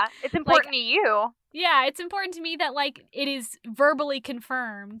 Yeah, it's important like, to you. Yeah, it's important to me that like it is verbally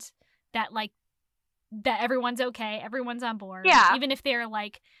confirmed that like that everyone's okay, everyone's on board. Yeah, even if they're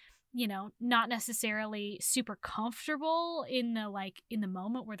like, you know, not necessarily super comfortable in the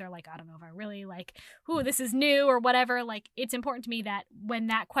moment where they're like, I don't know if I really like, ooh, this is new or whatever. Like, it's important to me that when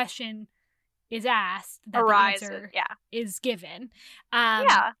that question is asked, that the answer is given.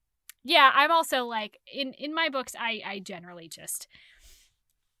 Yeah, I'm also like, in my books, I generally just,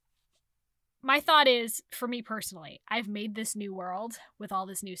 my thought is, for me personally, I've made this new world with all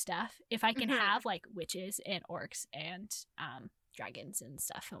this new stuff. If I can have like witches and orcs and dragons and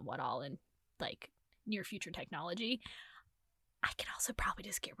stuff and what all and like near future technology, I can also probably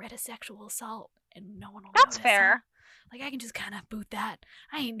just get rid of sexual assault and no one will notice. That's fair. Like I can just kind of boot that.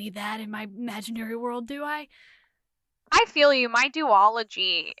 I ain't need that in my imaginary world, do I? I feel you. My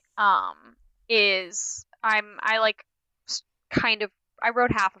duology is I like kind of I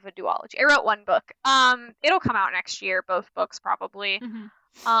wrote half of a duology. I wrote one book. It'll come out next year, both books probably.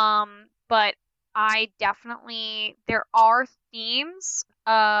 But I definitely, there are themes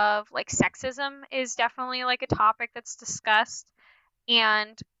of like sexism is definitely like a topic that's discussed,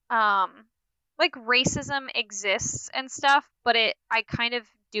 and like racism exists and stuff, but I kind of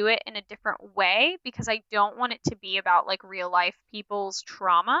do it in a different way because I don't want it to be about like real life people's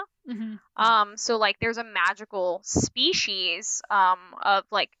trauma. So like there's a magical species of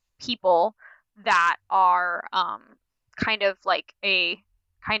like people that are kind of like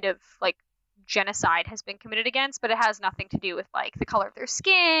genocide has been committed against, but it has nothing to do with like the color of their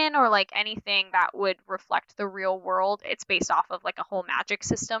skin or like anything that would reflect the real world. It's based off of like a whole magic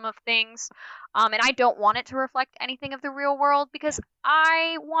system of things. And I don't want it to reflect anything of the real world because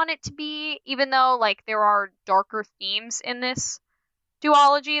I want it to be, even though like there are darker themes in this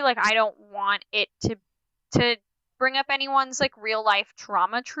duology, like I don't want it to bring up anyone's like real life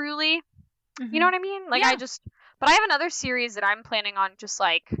trauma truly. You know what I mean? Like but I have another series that I'm planning on just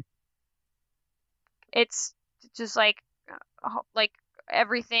like, it's just like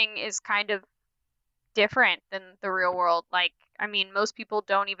everything is kind of different than the real world. Like, I mean, most people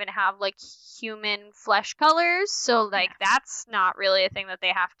don't even have like human flesh colors, so like that's not really a thing that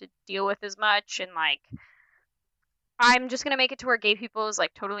they have to deal with as much. And like, I'm just gonna make it to where gay people is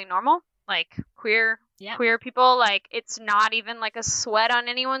like totally normal, like queer people, like it's not even like a sweat on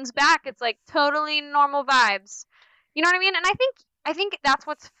anyone's back. It's like totally normal vibes. You know what I mean? And I think that's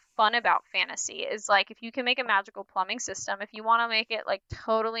what's fun about fantasy is like if you can make a magical plumbing system, if you want to make it like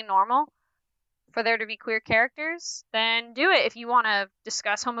totally normal for there to be queer characters, then do it. If you want to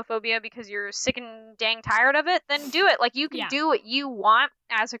discuss homophobia because you're sick and dang tired of it, then do it. Like you can do what you want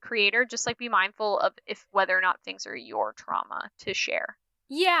as a creator, just like be mindful of if whether or not things are your trauma to share.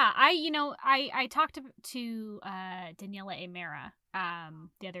 Yeah, I talked to Daniela Amera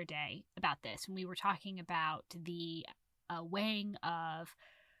the other day about this, and we were talking about the weighing of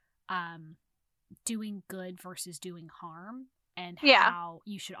doing good versus doing harm, and how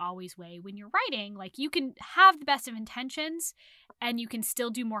you should always weigh when you're writing. Like you can have the best of intentions and you can still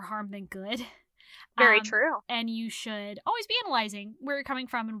do more harm than good. Very true. And you should always be analyzing where you're coming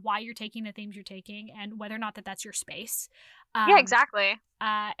from and why you're taking the themes you're taking and whether or not that's your space. Yeah, exactly.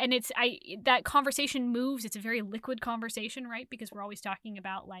 And that conversation moves. It's a very liquid conversation, right? Because we're always talking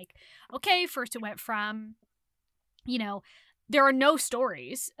about like, okay, first it went from, you know, there are no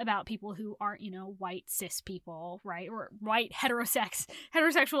stories about people who aren't, you know, white cis people, right? Or white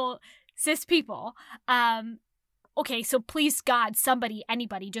heterosexual cis people. Okay, so please God,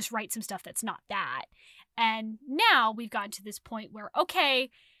 anybody just write some stuff that's not that. And now we've gotten to this point where, okay,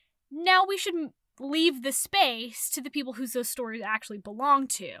 now we should leave the space to the people whose those stories actually belong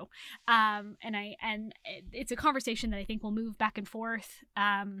to. And it's a conversation that I think will move back and forth.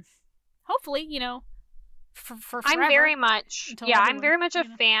 Hopefully, you know, for forever. I'm very much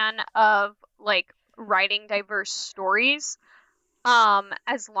a fan of like writing diverse stories,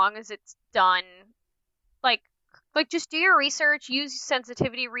 as long as it's done like just do your research, use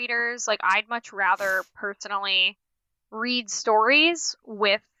sensitivity readers. Like I'd much rather personally read stories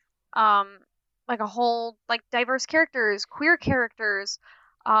with like a whole like diverse characters, queer characters,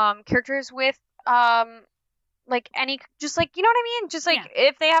 characters with like any just like you know what I mean? Just like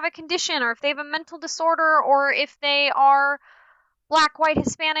if they have a condition or if they have a mental disorder or if they are Black, white,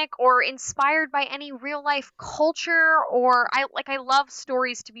 Hispanic, or inspired by any real life culture, or I love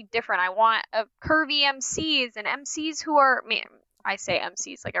stories to be different. I want curvy MCs and MCs who are I say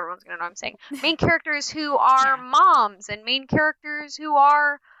MCs like everyone's gonna know what I'm saying. Main characters who are moms and main characters who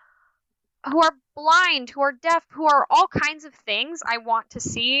are blind, who are deaf, who are all kinds of things I want to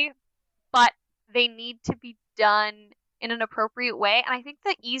see, but they need to be done in an appropriate way. And I think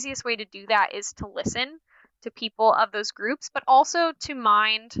the easiest way to do that is to listen to people of those groups, but also to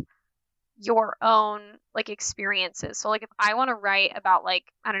mind your own like experiences. So like if I want to write about like,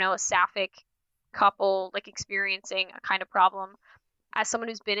 I don't know, a sapphic couple like experiencing a kind of problem, as someone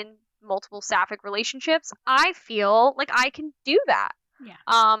who's been in multiple sapphic relationships, I feel like I can do that. Yeah.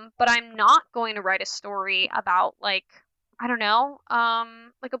 But I'm not going to write a story about like, I don't know,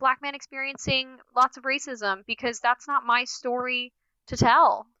 like a Black man experiencing lots of racism, because that's not my story to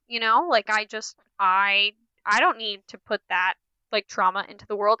tell, you know? Like I don't need to put that like trauma into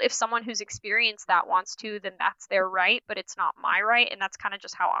the world. If someone who's experienced that wants to, then that's their right, but it's not my right. And that's kind of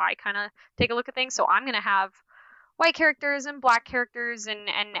just how I kind of take a look at things. So I'm going to have white characters and Black characters and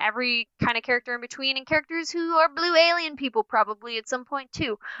every kind of character in between, and characters who are blue alien people probably at some point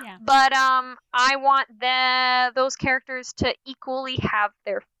too. Yeah. But I want those characters to equally have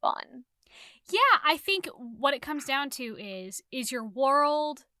their fun. Yeah, I think what it comes down to is your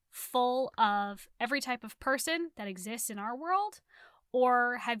world full of every type of person that exists in our world,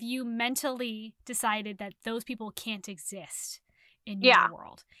 or have you mentally decided that those people can't exist in your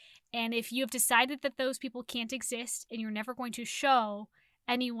world? And if you have decided that those people can't exist and you're never going to show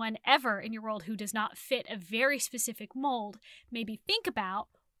anyone ever in your world who does not fit a very specific mold, maybe think about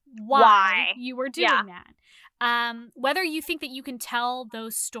why you were doing that. Whether you think that you can tell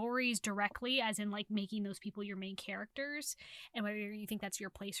those stories directly, as in like making those people your main characters, and whether you think that's your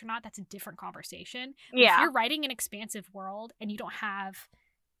place or not, that's a different conversation. Yeah. If you're writing an expansive world and you don't have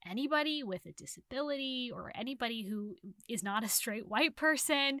anybody with a disability or anybody who is not a straight white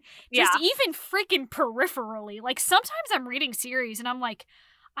person, just even freaking peripherally, like sometimes I'm reading series and I'm like,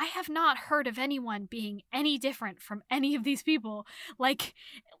 I have not heard of anyone being any different from any of these people, like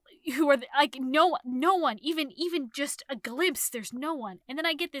who are like no one, even just a glimpse, there's no one. And then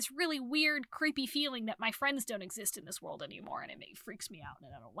I get this really weird creepy feeling that my friends don't exist in this world anymore, and it freaks me out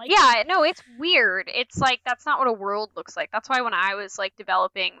and I don't like it. No, it's weird. It's like that's not what a world looks like. That's why when I was like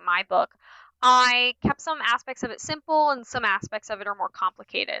developing my book, I kept some aspects of it simple and some aspects of it are more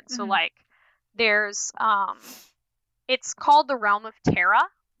complicated. So like there's it's called the Realm of Terra.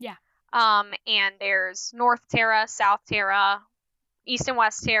 Yeah. And there's North Terra, South Terra, East and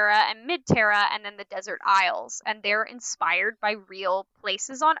West Terra, and Mid Terra, and then the Desert Isles. And they're inspired by real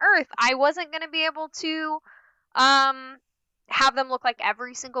places on Earth. I wasn't going to be able to have them look like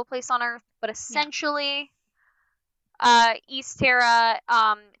every single place on Earth, but essentially East Terra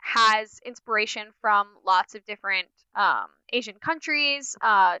has inspiration from lots of different Asian countries.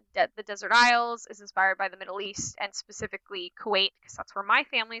 The Desert Isles is inspired by the Middle East, and specifically Kuwait, because that's where my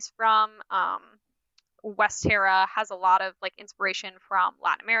family's from. West Terra has a lot of like inspiration from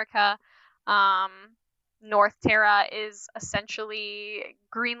Latin America. North Terra is essentially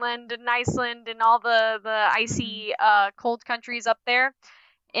Greenland and Iceland and all the icy cold countries up there.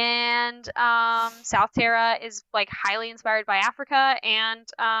 And South Terra is like highly inspired by Africa, and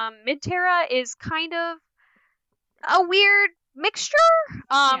Mid Terra is kind of a weird mixture.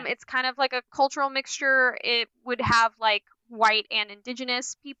 It's kind of like a cultural mixture. It would have like white and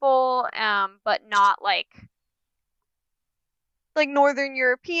indigenous people, but not like Northern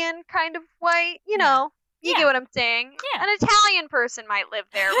European kind of white, you know. You get what I'm saying? Yeah. An Italian person might live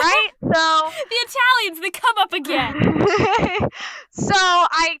there, right? So the Italians, they come up again. So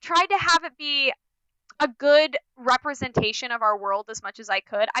I tried to have it be a good representation of our world as much as I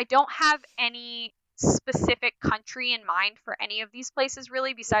could. I don't have any specific country in mind for any of these places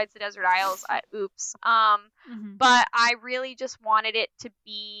really, besides the Desert Isles. But I really just wanted it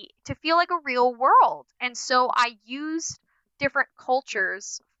to feel like a real world, and so I used different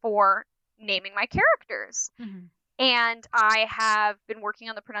cultures for naming my characters. And I have been working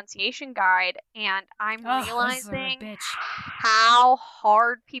on the pronunciation guide, and I'm realizing how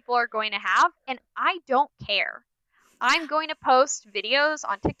hard people are going to have, and I don't care. I'm going to post videos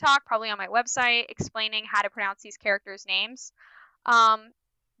on TikTok, probably on my website, explaining how to pronounce these characters' names.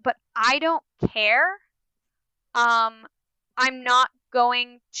 But I don't care. I'm not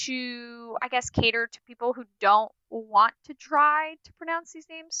going to, I guess, cater to people who don't want to try to pronounce these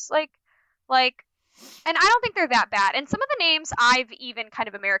names. And I don't think they're that bad. And some of the names I've even kind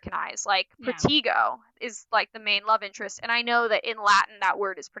of Americanized, like Protego is like the main love interest. And I know that in Latin that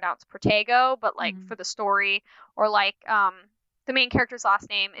word is pronounced Protego, but like for the story, or like the main character's last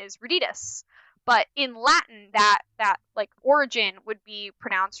name is Reditus. But in Latin, that like origin would be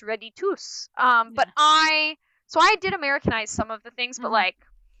pronounced Reditus. But I did Americanize some of the things, but like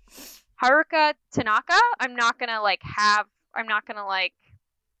Haruka Tanaka, I'm not gonna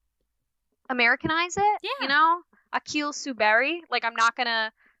Americanize it, you know? Akil Suberi, like I'm not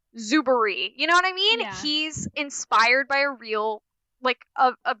gonna Zuberi, you know what I mean? Yeah. He's inspired by a real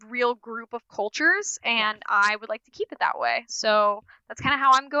group of cultures, and I would like to keep it that way. So that's kind of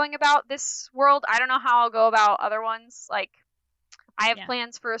how I'm going about this world. I don't know how I'll go about other ones. Like, I have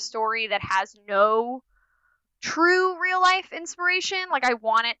plans for a story that has no true real life inspiration. Like, I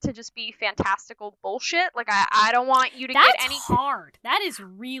want it to just be fantastical bullshit. Like, I don't want you to get any. That's hard. That is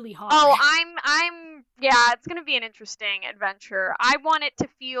really hard. Oh, it's gonna be an interesting adventure. I want it to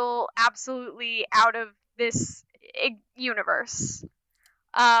feel absolutely out of this universe.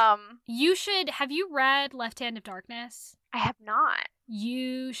 Have you read Left Hand of Darkness? I have not.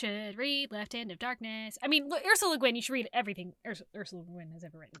 You should read Left Hand of Darkness. I mean, Ursula Le Guin, you should read everything Ursula Le Guin has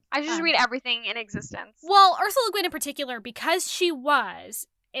ever written. I should read everything in existence. Well, Ursula Le Guin in particular, because she was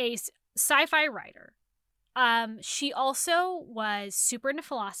a sci-fi writer, she also was super into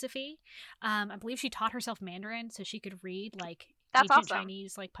philosophy. I believe she taught herself Mandarin so she could read, like, ancient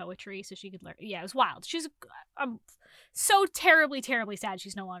Chinese, like, poetry, so she could learn. Yeah, it was wild. She's so terribly, terribly sad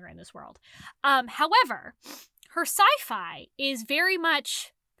she's no longer in this world. However, her sci-fi is very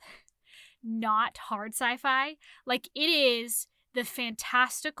much not hard sci-fi. Like, it is the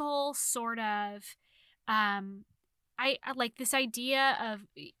fantastical sort of, I like this idea of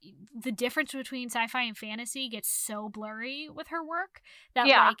the difference between sci-fi and fantasy gets so blurry with her work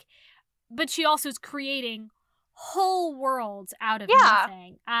that but she also is creating whole worlds out of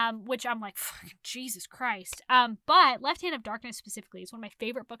nothing, which I'm like, Jesus Christ. But Left Hand of Darkness specifically is one of my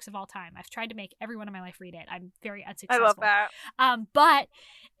favorite books of all time. I've tried to make everyone in my life read it. I'm very unsuccessful. I love that. But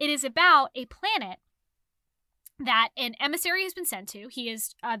it is about a planet that an emissary has been sent to. He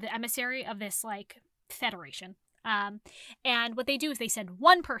is the emissary of this, like, federation. And what they do is they send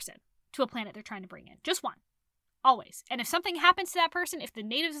one person to a planet they're trying to bring in. Just one. Always. And if something happens to that person, if the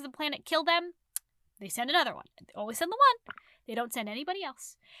natives of the planet kill them, they send another one. They always send the one. They don't send anybody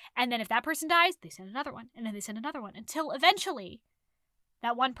else. And then if that person dies, they send another one. And then they send another one. Until eventually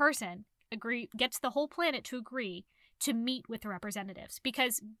that one person gets the whole planet to agree to meet with the representatives.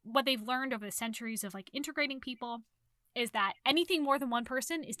 Because what they've learned over the centuries of, like, integrating people is that anything more than one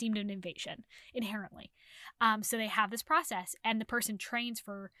person is deemed an invasion inherently. So they have this process, and the person trains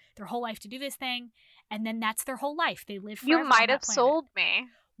for their whole life to do this thing, and then that's their whole life. They live forever. You might have sold me.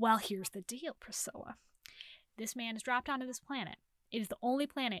 Well, here's the deal, Priscilla. This man is dropped onto this planet. It is the only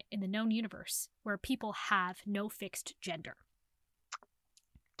planet in the known universe where people have no fixed gender.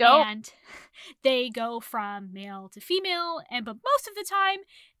 Dope. And they go from male to female, but most of the time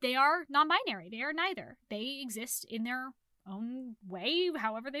they are non-binary. They are neither. They exist in their own way,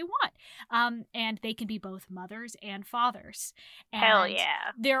 however they want. And they can be both mothers and fathers. And hell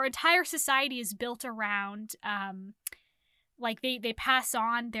yeah. Their entire society is built around, like, they pass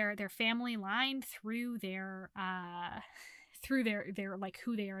on their family line through their like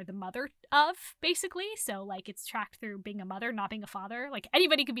who they are the mother of, basically. So, like, it's tracked through being a mother, not being a father. Like,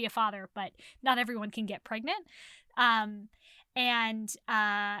 anybody could be a father, but not everyone can get pregnant.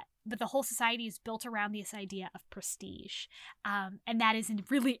 But the whole society is built around this idea of prestige. And that is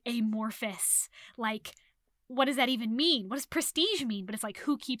really amorphous. Like, what does that even mean? What does prestige mean? But it's like,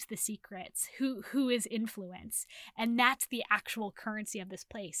 who keeps the secrets? Who is influence? And that's the actual currency of this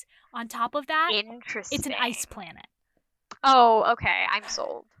place. On top of that, it's an ice planet. Oh, okay. I'm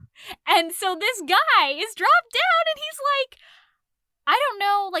sold. And so this guy is dropped down, and he's like, I don't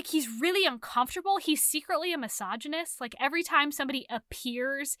know, like, he's really uncomfortable. He's secretly a misogynist. Like, every time somebody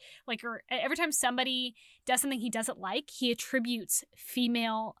appears, like, or every time somebody does something he doesn't like, he attributes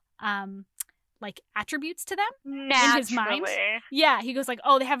female, like attributes to them Naturally. in his mind. Yeah, he goes like,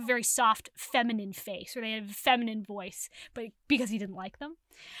 oh, they have a very soft feminine face, or they have a feminine voice, but because he didn't like them.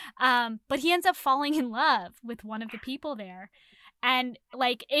 But he ends up falling in love with one of the people there, and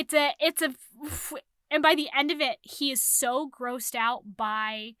like and by the end of it, he is so grossed out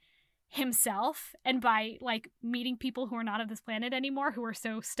by himself and by like meeting people who are not of this planet anymore, who are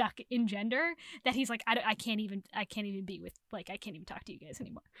so stuck in gender, that he's like, I can't even be with, like, I can't even talk to you guys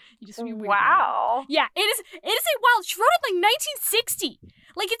anymore. You just wow. Yeah, it is a wild. She wrote it like 1960.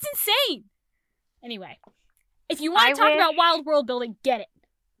 Like, it's insane. Anyway, if you want to talk about wild world building, get it.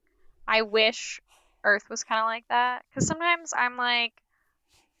 I wish Earth was kind of like that, because sometimes I'm like,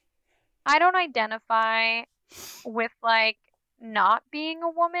 I don't identify with like not being a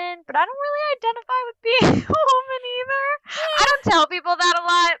woman, but I don't really identify with being a woman either. I don't tell people that a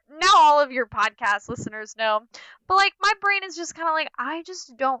lot. Now all of your podcast listeners know. But like, my brain is just kind of like, I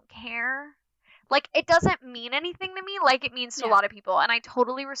just don't care. Like, it doesn't mean anything to me like it means to a lot of people. And I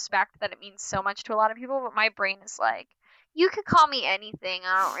totally respect that it means so much to a lot of people, but my brain is like, you could call me anything.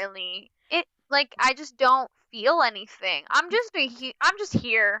 I just don't feel anything. I'm just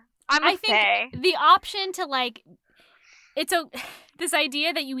here. I think the option to like, this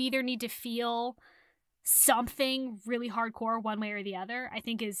idea that you either need to feel something really hardcore one way or the other, I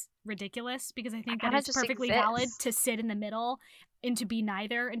think is ridiculous, because I think that it's perfectly valid to sit in the middle and to be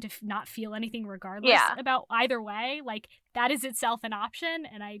neither and to not feel anything regardless about either way. Like, that is itself an option,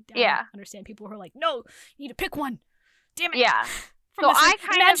 and I don't understand people who are like, no, you need to pick one. Damn it. Yeah. From this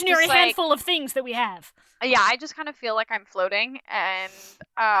imaginary handful of things that we have. Yeah, I just kind of feel like I'm floating, and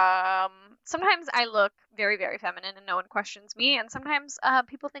sometimes I look very, very feminine and no one questions me, and sometimes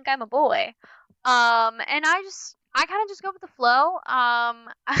people think I'm a boy. And I kind of just go with the flow. I'm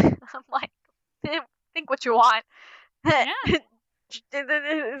like, think what you want. Yeah.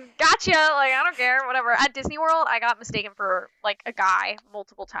 Gotcha. Like, I don't care. Whatever. At Disney World, I got mistaken for like a guy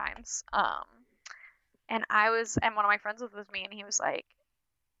multiple times. And one of my friends was with me, and he was like,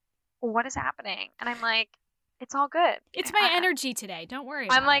 what is happening? And I'm like, it's all good. It's my energy today. Don't worry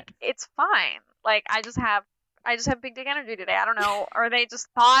about it. I'm like, it's fine. Like, I just have big dick energy today. I don't know. Or they just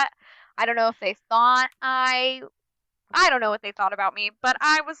thought, I don't know if they thought I don't know what they thought about me, but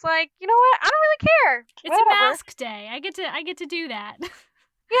I was like, you know what? I don't really care. It's Whatever. A mask day. I get to do that.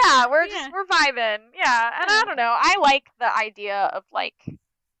 Yeah, we're vibing. Yeah. And I don't know. I like the idea of like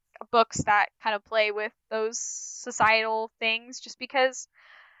books that kind of play with those societal things, just because,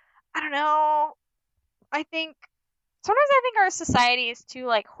 I don't know, sometimes I think our society is too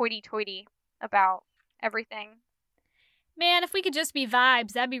like hoity-toity about everything. Man, if we could just be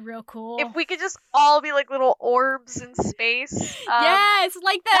vibes, that'd be real cool. If we could just all be like little orbs in space. Yes,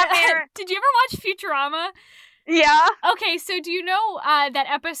 like that. Did you ever watch Futurama? Yeah. Okay, so do you know that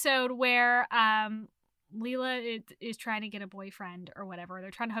episode where Leela is trying to get a boyfriend or whatever?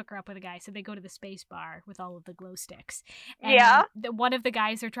 They're trying to hook her up with a guy, so they go to the space bar with all of the glow sticks. And one of the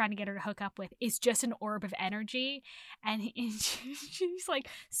guys they're trying to get her to hook up with is just an orb of energy, and she's like,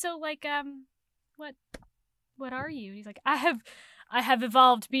 so like, what are you? And he's like, I have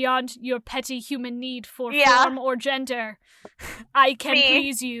evolved beyond your petty human need for form or gender. I can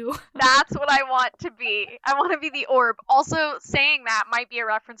please you. That's what I want to be. I want to be the orb. Also, saying that might be a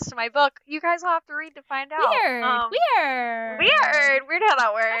reference to my book. You guys will have to read to find out. Weird. Weird how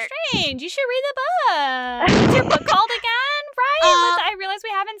that works. How strange. You should read the book. What's your book called again, Brian? I realize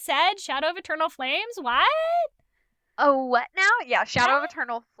we haven't said Shadow of Eternal Flames. What? Oh, what now? Yeah, Shadow of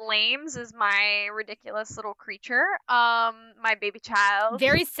Eternal Flames is my ridiculous little creature. My baby child.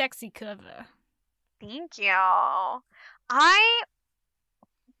 Very sexy cover. Thank you. I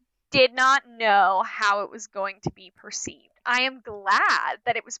did not know how it was going to be perceived. I am glad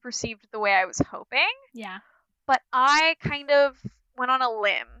that it was perceived the way I was hoping. Yeah. But I kind of went on a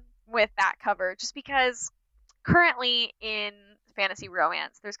limb with that cover, just because currently in fantasy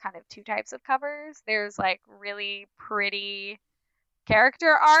romance, there's kind of two types of covers. There's like really pretty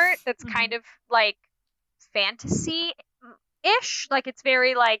character art that's kind of like fantasy-ish. Like, it's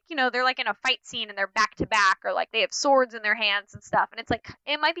very like, you know, they're like in a fight scene and they're back to back, or like they have swords in their hands and stuff. And it's like,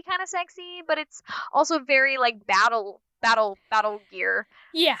 it might be kind of sexy, but it's also very like battle gear.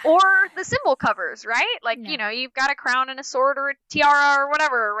 Yeah. Or the symbol covers, right? Like, you know, you've got a crown and a sword or a tiara or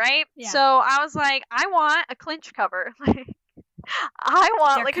whatever, right? Yeah. So I was like, I want a clinch cover. I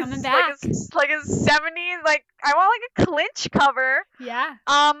want like a 70s, like I want like a clinch cover. Yeah.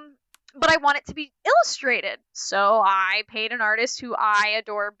 But I want it to be illustrated. So I paid an artist who I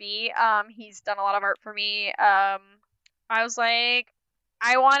adore, B. He's done a lot of art for me. I was like,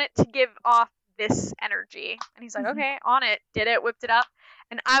 I want it to give off this energy. And he's like, okay, on it. Did it, whipped it up.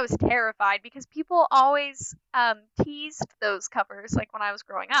 And I was terrified because people always teased those covers, like when I was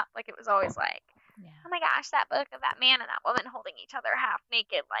growing up. Like it was always like, oh my gosh, that book of that man and that woman holding each other half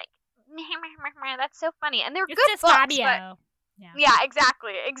naked, like, that's so funny. And they're good books, Fabio. But yeah,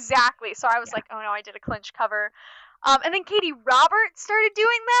 exactly. So I was like, oh no, I did a clinch cover. And then Katie Roberts started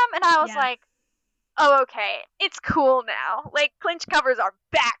doing them, and I was like, oh, okay, it's cool now. Like, clinch covers are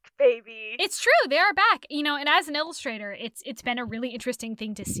back, baby. It's true, they are back. You know, and as an illustrator, it's been a really interesting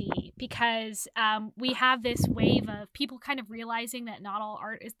thing to see because we have this wave of people kind of realizing that not all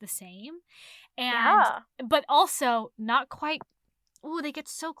art is the same, and but also not quite. Oh, they get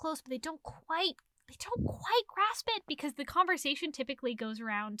so close, but they don't quite grasp it because the conversation typically goes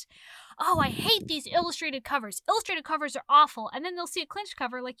around, oh, I hate these illustrated covers. Illustrated covers are awful. And then they'll see a clinch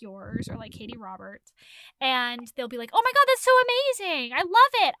cover like yours or like Katie Roberts, and they'll be like, oh my God, that's so amazing. I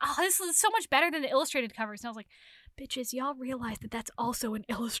love it. Oh, this is so much better than the illustrated covers. And I was like, bitches, y'all realize that that's also an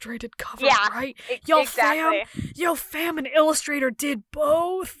illustrated cover, right? Fam and illustrator did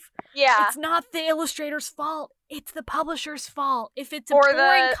both. Yeah. It's not the illustrator's fault. It's the publisher's fault. If it's a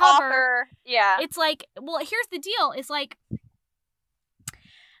boring cover, author. Yeah. It's like, well, here's the deal. It's like,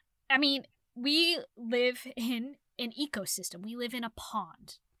 I mean, we live in an ecosystem. We live in a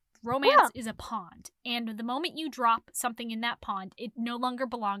pond. Romance is a pond. And the moment you drop something in that pond, it no longer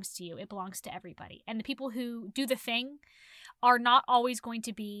belongs to you. It belongs to everybody. And the people who do the thing are not always going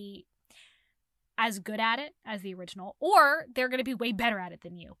to be as good at it as the original, or they're going to be way better at it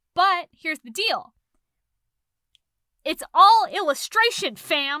than you. But here's the deal. It's all illustration,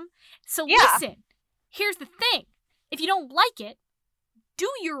 fam. So listen, here's the thing. If you don't like it, do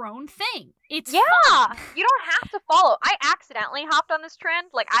your own thing. It's fun. You don't have to follow. I accidentally hopped on this trend.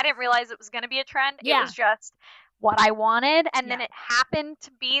 Like, I didn't realize it was going to be a trend. It was just what I wanted. And then it happened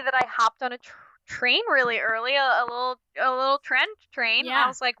to be that I hopped on a train really early, a little trend train. And I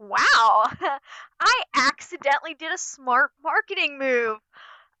was like, wow, I accidentally did a smart marketing move.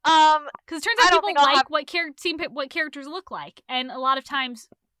 Because it turns out people like what characters look like, and a lot of times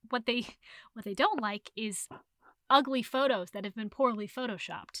what they don't like is ugly photos that have been poorly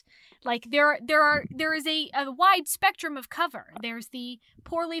photoshopped. Like there is a wide spectrum of cover. There's the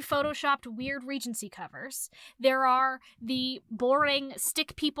poorly photoshopped weird Regency covers. There are the boring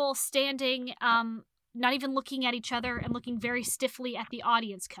stick people standing not even looking at each other and looking very stiffly at the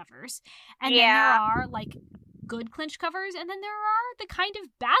audience covers. And then there are like good clinch covers, and then there are the kind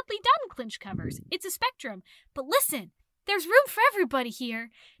of badly done clinch covers. It's a spectrum. But listen, there's room for everybody here.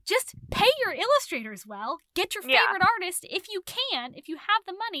 Just pay your illustrators well. Get your favorite artist if you can, if you have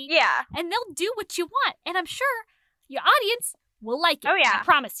the money. Yeah. And they'll do what you want. And I'm sure your audience will like it. Oh, yeah. I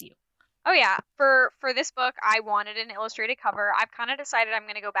promise you. Oh, yeah. For this book, I wanted an illustrated cover. I've kind of decided I'm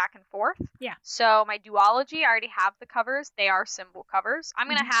going to go back and forth. Yeah. So my duology, I already have the covers. They are symbol covers. I'm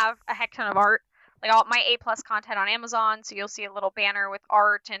going to have a heck ton of art. Like all my A+ content on Amazon, so you'll see a little banner with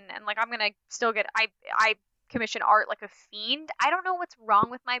art, and like I'm gonna still get I commission art like a fiend. I don't know what's wrong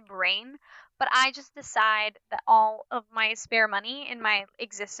with my brain, but I just decide that all of my spare money in my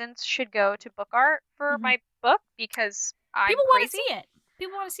existence should go to book art for my book because people want to see it.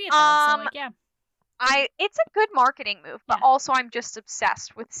 People want to see it though. So like, yeah. It's a good marketing move, but also I'm just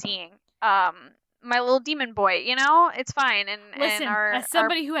obsessed with seeing my little demon boy, you know? It's fine. And listen, as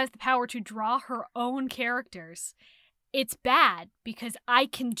somebody who has the power to draw her own characters, it's bad because I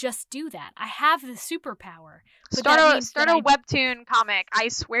can just do that. I have the superpower. Start a webtoon comic. I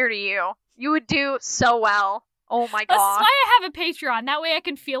swear to you. You would do so well. Oh my god. That's why I have a Patreon. That way I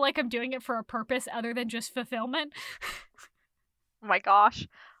can feel like I'm doing it for a purpose other than just fulfillment. Oh my gosh.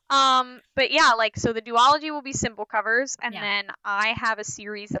 But yeah, like, so the duology will be symbol covers, and then I have a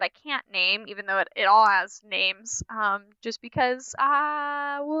series that I can't name, even though it all has names, just because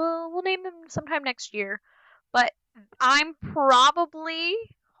we'll name them sometime next year. But I'm hopefully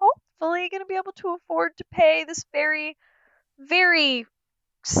gonna be able to afford to pay this very, very,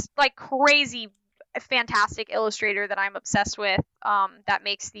 like, crazy, fantastic illustrator that I'm obsessed with, that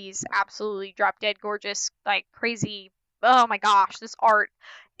makes these absolutely drop dead gorgeous, like, crazy, oh my gosh, this art.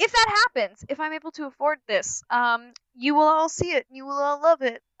 If that happens, if I'm able to afford this, you will all see it. You will all love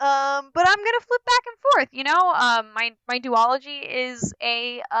it. But I'm gonna flip back and forth. You know, my duology is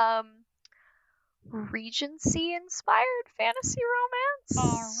a Regency inspired fantasy romance.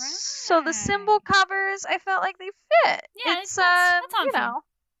 All right. So the symbol covers, I felt like they fit. Yeah, it's you know,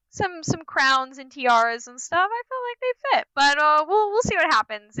 some crowns and tiaras and stuff. I felt like they fit. But we'll see what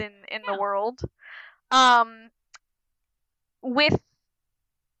happens in the world.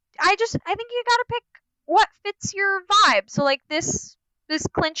 I think you gotta pick what fits your vibe. So like this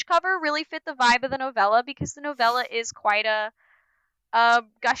clinch cover really fit the vibe of the novella because the novella is quite a a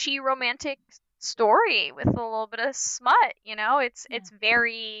gushy romantic story with a little bit of smut, you know? It's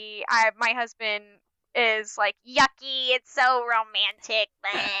very my husband is like, yucky, it's so romantic.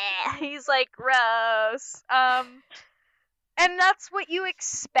 He's like, gross. And that's what you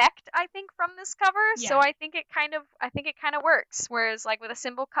expect, I think, from this cover. Yeah. So I think it kind of works. Whereas like with a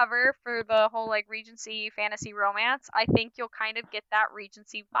symbol cover for the whole like Regency fantasy romance, I think you'll kind of get that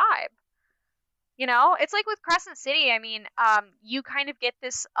Regency vibe. You know, it's like with Crescent City. I mean, you kind of get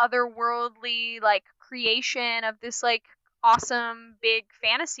this otherworldly like creation of this like awesome big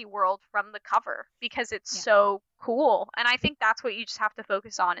fantasy world from the cover because it's so cool. And I think that's what you just have to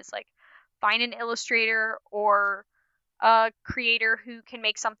focus on is like find an illustrator or a creator who can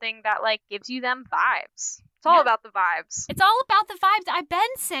make something that like gives you them vibes. It's all about the vibes. It's all about the vibes. I've been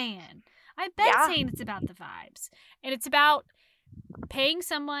saying it's about the vibes. And it's about paying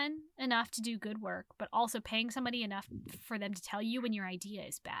someone enough to do good work, but also paying somebody enough for them to tell you when your idea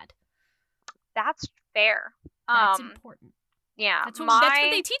is bad. That's fair. That's important. Yeah. That's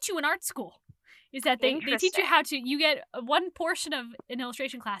what they teach you in art school. Is that they teach you how to, you get one portion of an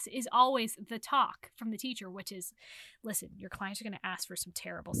illustration class is always the talk from the teacher, which is, listen, your clients are going to ask for some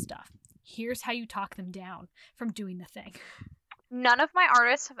terrible stuff. Here's how you talk them down from doing the thing. None of my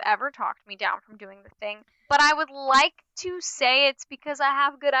artists have ever talked me down from doing the thing, but I would like to say it's because I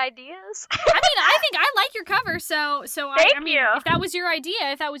have good ideas. I mean, I think I like your cover, so Thank you. If that was your idea,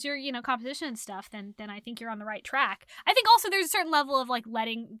 if that was your, composition and stuff, then I think you're on the right track. I think also there's a certain level of like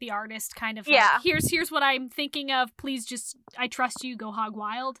letting the artist kind of like, here's what I'm thinking of, please just, I trust you, go hog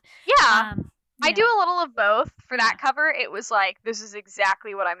wild. Yeah. I do a little of both. For that cover, it was like, this is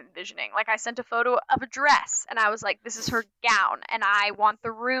exactly what I'm envisioning. Like, I sent a photo of a dress, and I was like, this is her gown, and I want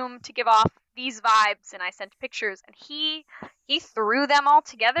the room to give off these vibes, and I sent pictures, and he threw them all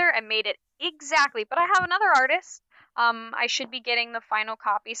together and made it exactly. But I have another artist. I should be getting the final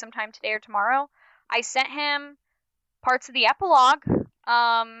copy sometime today or tomorrow. I sent him parts of the epilogue,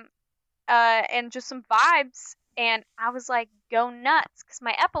 and just some vibes, and I was like, go nuts, because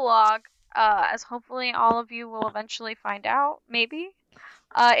my epilogue, as hopefully all of you will eventually find out, maybe.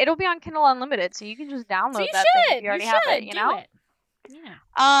 It'll be on Kindle Unlimited, so you can just download that thing if you already have it, you know? Yeah.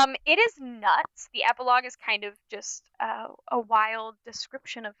 It is nuts. The epilogue is kind of just a wild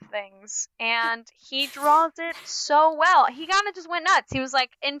description of things, and he draws it so well. He kind of just went nuts. He was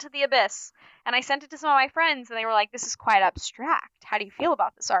like, into the abyss. And I sent it to some of my friends, and they were like, this is quite abstract. How do you feel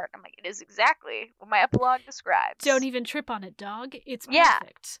about this art? I'm like, it is exactly what my epilogue describes. Don't even trip on it, dog. It's perfect. Yeah.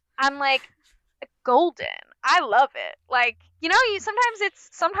 I'm like, golden. I love it. Like, you know,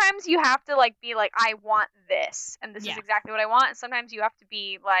 sometimes you have to like be like, I want this, and this is exactly what I want. And sometimes you have to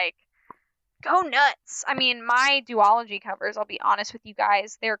be like, go nuts. I mean, my duology covers, I'll be honest with you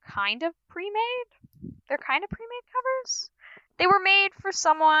guys, they're kind of pre-made. They're kind of pre-made covers. They were made for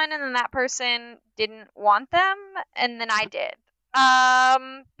someone, and then that person didn't want them, and then I did.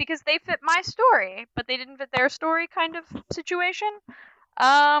 Because they fit my story, but they didn't fit their story kind of situation.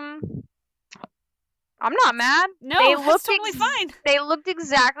 I'm not mad. No, that's totally fine. They looked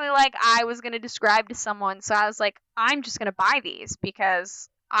exactly like I was going to describe to someone, so I was like, I'm just going to buy these because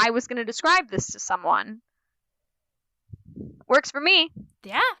I was going to describe this to someone. Works for me.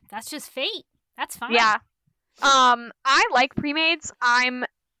 Yeah, that's just fate. That's fine. Yeah. I like pre-mades.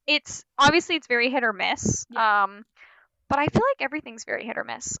 It's very hit or miss. Yeah. But I feel like everything's very hit or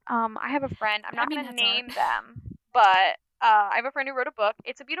miss. I have a friend, I'm not going to name them, but I have a friend who wrote a book.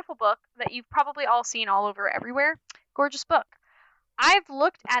 It's a beautiful book that you've probably all seen all over everywhere. Gorgeous book. I've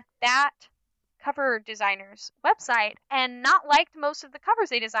looked at that cover designer's website and not liked most of the covers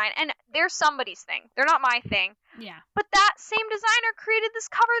they design. And they're somebody's thing. They're not my thing. Yeah. But that same designer created this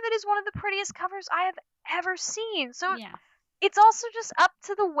cover that is one of the prettiest covers I have ever seen. So it's also just up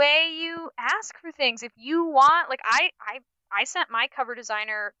to the way you ask for things. If you want, like, I sent my cover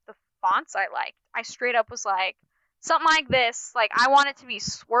designer the fonts I liked. I straight up was like, something like this, like, I want it to be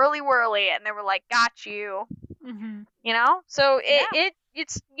swirly whirly, and they were like, got you. Mm-hmm. You know? So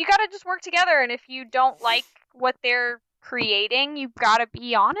it's you gotta just work together, and if you don't like what they're creating, you've gotta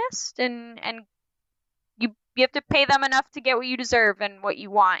be honest, and you have to pay them enough to get what you deserve and what you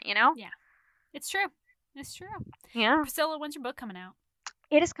want, you know? Yeah. It's true. It's true. Yeah. Priscilla, when's your book coming out?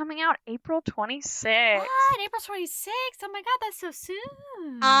 It is coming out April 26th. What? April 26th? Oh my god, that's so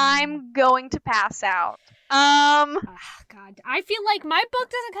soon. I'm going to pass out. Oh, god. I feel like my book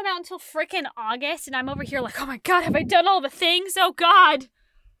doesn't come out until frickin' August, and I'm over here like, oh my god, have I done all the things? Oh god.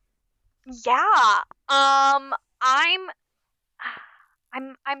 Yeah. I'm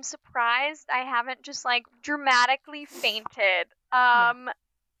surprised I haven't just like dramatically fainted.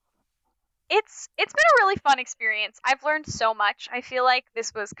 it's been a really fun experience. I've learned so much. I feel like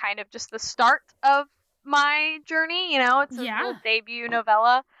this was kind of just the start of my journey. It's a little debut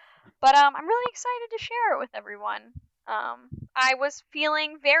novella, but I'm really excited to share it with everyone. I was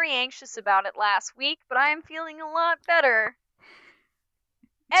feeling very anxious about it last week, but I am feeling a lot better.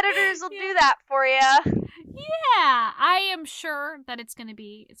 Editors will do that for you. Yeah, I am sure that it's gonna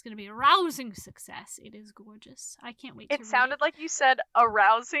be a rousing success. It is gorgeous. I can't wait. It sounded like you said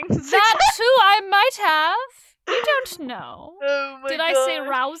arousing success. That too, I might have. You don't know. Oh my Did gosh. I say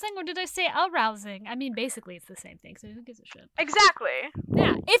rousing or did I say arousing? I mean, basically it's the same thing, so who gives a shit? Exactly.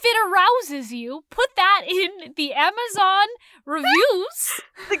 Yeah, if it arouses you, put that in the Amazon reviews.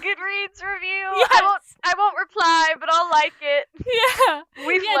 The Goodreads review. Yes. I won't reply, but I'll like it. Yeah.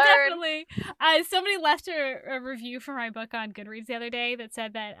 We've learned. Definitely. Somebody left a review for my book on Goodreads the other day that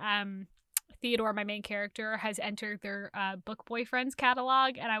said that Theodore, my main character, has entered their book boyfriend's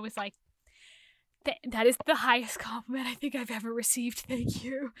catalog, and I was like, that is the highest compliment I think I've ever received. Thank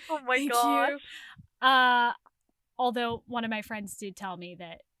you. Oh my Thank gosh. you. Although one of my friends did tell me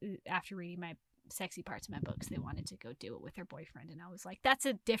that after reading my sexy parts of my books, they wanted to go do it with their boyfriend, and I was like, that's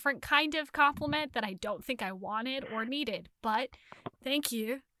a different kind of compliment that I don't think I wanted or needed, but thank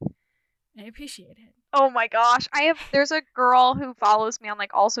you. I appreciate it. Oh my gosh. There's a girl who follows me on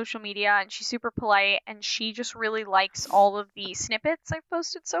like all social media, and she's super polite, and she just really likes all of the snippets I've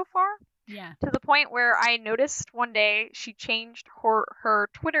posted so far. Yeah. To the point where I noticed one day she changed her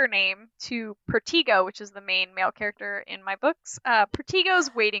Twitter name to Pertigo, which is the main male character in my books.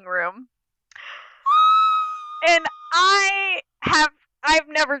 Pertigo's Waiting Room. And I've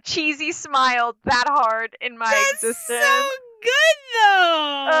never cheesy smiled that hard in my existence. So good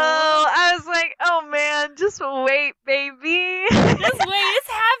though. Oh, I was like, oh man, just wait, baby. Just wait, it's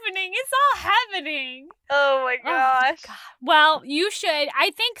happening. It's all happening. Oh my gosh. Oh, God. Well, you should.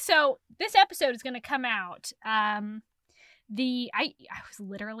 I think so. This episode is going to come out. I was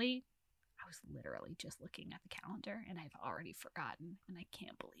literally just looking at the calendar, and I've already forgotten, and I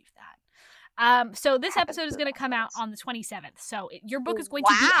can't believe that. So this episode is going to come out on the 27th. So your book is going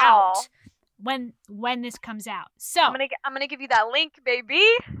to be out when this comes out. So I'm gonna give you that link, baby.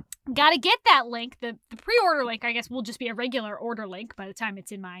 Gotta get that link. The pre-order link, I guess, will just be a regular order link by the time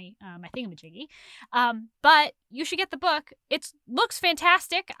it's in my my thingamajiggy. But you should get the book. It looks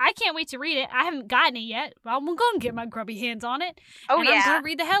fantastic. I can't wait to read it. I haven't gotten it yet. Well, I'm gonna get my grubby hands on it. Oh, and I'm gonna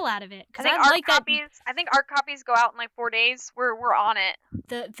read the hell out of it because I like that. I think art copies go out in like 4 days. We're on it.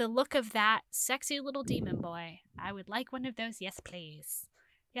 The look of that sexy little demon boy. I would like one of those. Yes, please.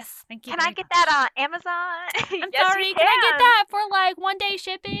 Yes, thank you. Can I get that on Amazon? I'm yes, sorry, can I get that for like 1 day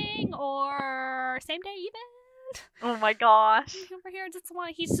shipping or same day even? Oh my gosh. Over here,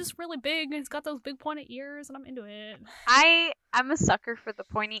 he's just really big and he's got those big pointed ears and I'm into it. I'm a sucker for the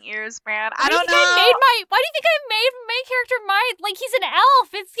pointy ears, man. I don't know. Why do you think I made my main character like he's an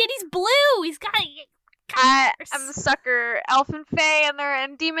elf? He's blue. He's got I'm a sucker. Elf and fae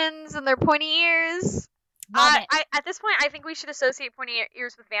and demons and their pointy ears. At this point, I think we should associate pointy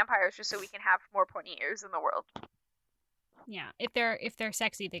ears with vampires just so we can have more pointy ears in the world. Yeah, if they're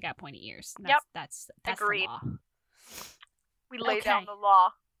sexy, they got pointy ears. That's agreed. The law. We lay down the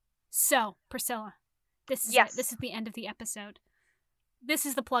law. So, Priscilla, this is the end of the episode. This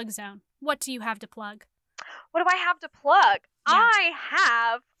is the plug zone. What do you have to plug? What do I have to plug? Yeah. I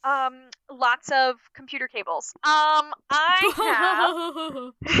have lots of computer cables. I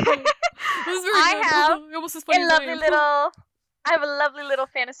have a lovely little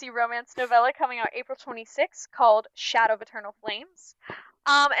fantasy romance novella coming out April 26th called Shadow of Eternal Flames.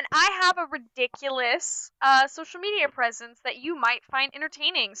 And I have a ridiculous social media presence that you might find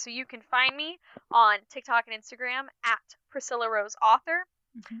entertaining. So you can find me on TikTok and Instagram at Priscilla Rose Author.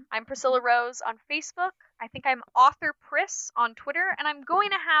 Mm-hmm. I'm Priscilla Rose on Facebook. I think I'm Author Pris on Twitter, and I'm going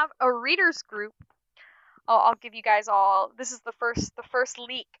to have a readers group. I'll give you guys all. This is the first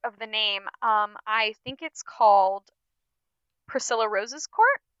leak of the name. I think it's called Priscilla Rose's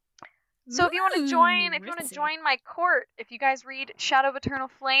Court. So if you want to join my court, if you guys read Shadow of Eternal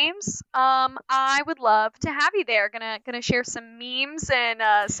Flames, I would love to have you there. Gonna share some memes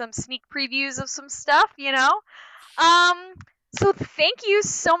and some sneak previews of some stuff, So thank you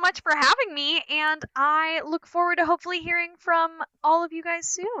so much for having me, and I look forward to hopefully hearing from all of you guys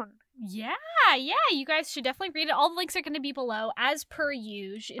soon. Yeah, you guys should definitely read it. All the links are going to be below, as per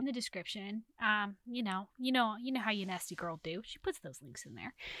usual, in the description. You know how you nasty girl do. She puts those links in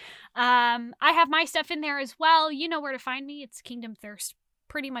there. I have my stuff in there as well. You know where to find me. It's Kingdom Thirst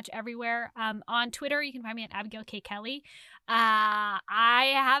pretty much everywhere. On Twitter, you can find me at Abigail K. Kelly. I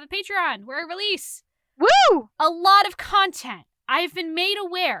have a Patreon where I release Woo! a lot of content. I've been made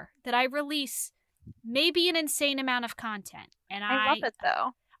aware that I release maybe an insane amount of content. And I love it,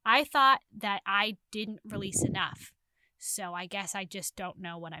 though. I thought that I didn't release enough. So I guess I just don't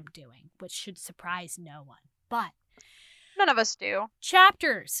know what I'm doing, which should surprise no one. But none of us do.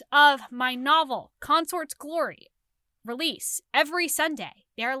 Chapters of my novel, Consort's Glory, release every Sunday.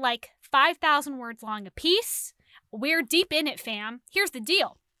 They're like 5,000 words long a piece. We're deep in it, fam. Here's the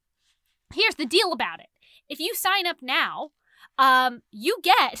deal. Here's the deal about it. If you sign up now, you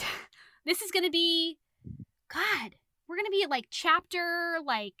get, this is going to be, God, we're going to be at like chapter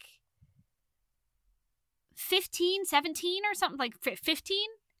like 15, 17 or something, like 15.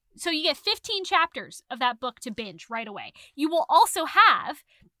 So you get 15 chapters of that book to binge right away. You will also have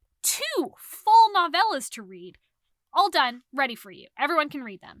 2 full novellas to read, all done, ready for you. Everyone can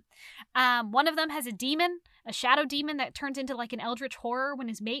read them. One of them has a demon, a shadow demon that turns into like an eldritch horror when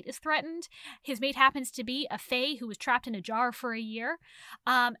his mate is threatened. His mate happens to be a fae who was trapped in a jar for a year.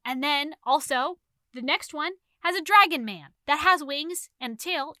 And then also, the next one has a dragon man that has wings and a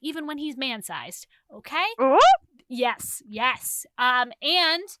tail even when he's man-sized. Okay? Ooh. Yes. And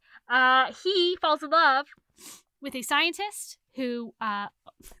he falls in love with a scientist who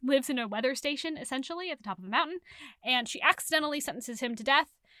lives in a weather station, essentially, at the top of a mountain. And she accidentally sentences him to death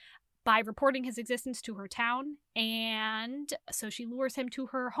by reporting his existence to her town. And so she lures him to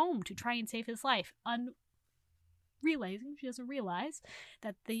her home to try and save his life. Realizing she doesn't realize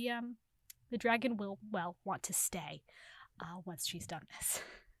that the dragon will, well, want to stay once she's done this.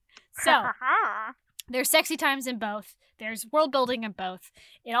 So, there's sexy times in both. There's world building in both.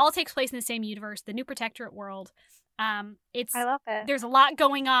 It all takes place in the same universe, the New Protectorate world. I love it. There's a lot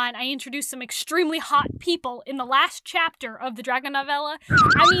going on. I introduced some extremely hot people in the last chapter of the Dragon novella.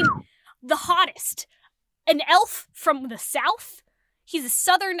 I mean, the hottest. An elf from the south. He's a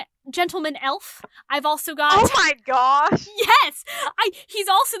southern gentleman elf. I've also got... Oh my gosh! Yes! He's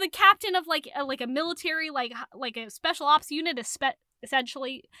also the captain of like a military, like a special ops unit,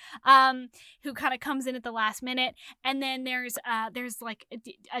 essentially, who kind of comes in at the last minute. And then there's like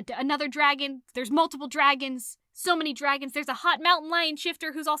another dragon. There's multiple dragons. So many dragons. There's a hot mountain lion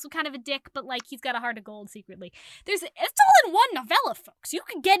shifter who's also kind of a dick, but like he's got a heart of gold secretly. It's all in one novella, folks. You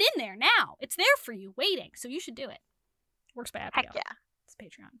can get in there now. It's there for you, waiting. So you should do it. Works by Abigail. Heck yeah. It's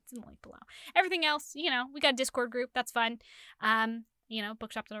Patreon. It's in the link below. Everything else, we got a Discord group. That's fun.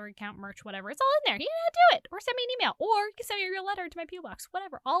 Bookshop.org account, merch, whatever. It's all in there. Yeah, do it. Or send me an email. Or you can send me a real letter to my P.O. Box.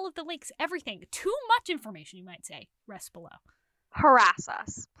 Whatever. All of the links, everything. Too much information, you might say, rests below. Harass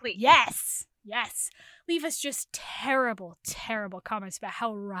us, please. Yes. Leave us just terrible, terrible comments about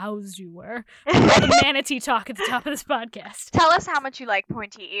how aroused you were. The manatee talk at the top of this podcast. Tell us how much you like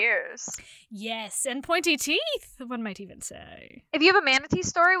pointy ears. Yes, and pointy teeth, one might even say. If you have a manatee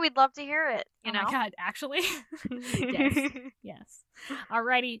story, we'd love to hear it. Oh my God, actually? Yes.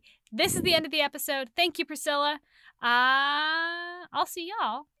 Alrighty, this is the end of the episode. Thank you, Priscilla. I'll see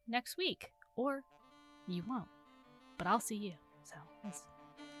y'all next week. Or you won't. But I'll see you. So, it's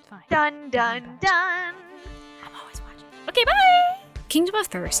fine. Dun, dun, dun. I'm always watching. Okay, bye! Kingdom of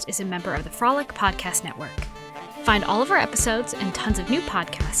Thirst is a member of the Frolic Podcast Network. Find all of our episodes and tons of new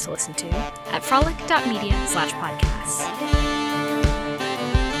podcasts to listen to at frolic.media/podcasts.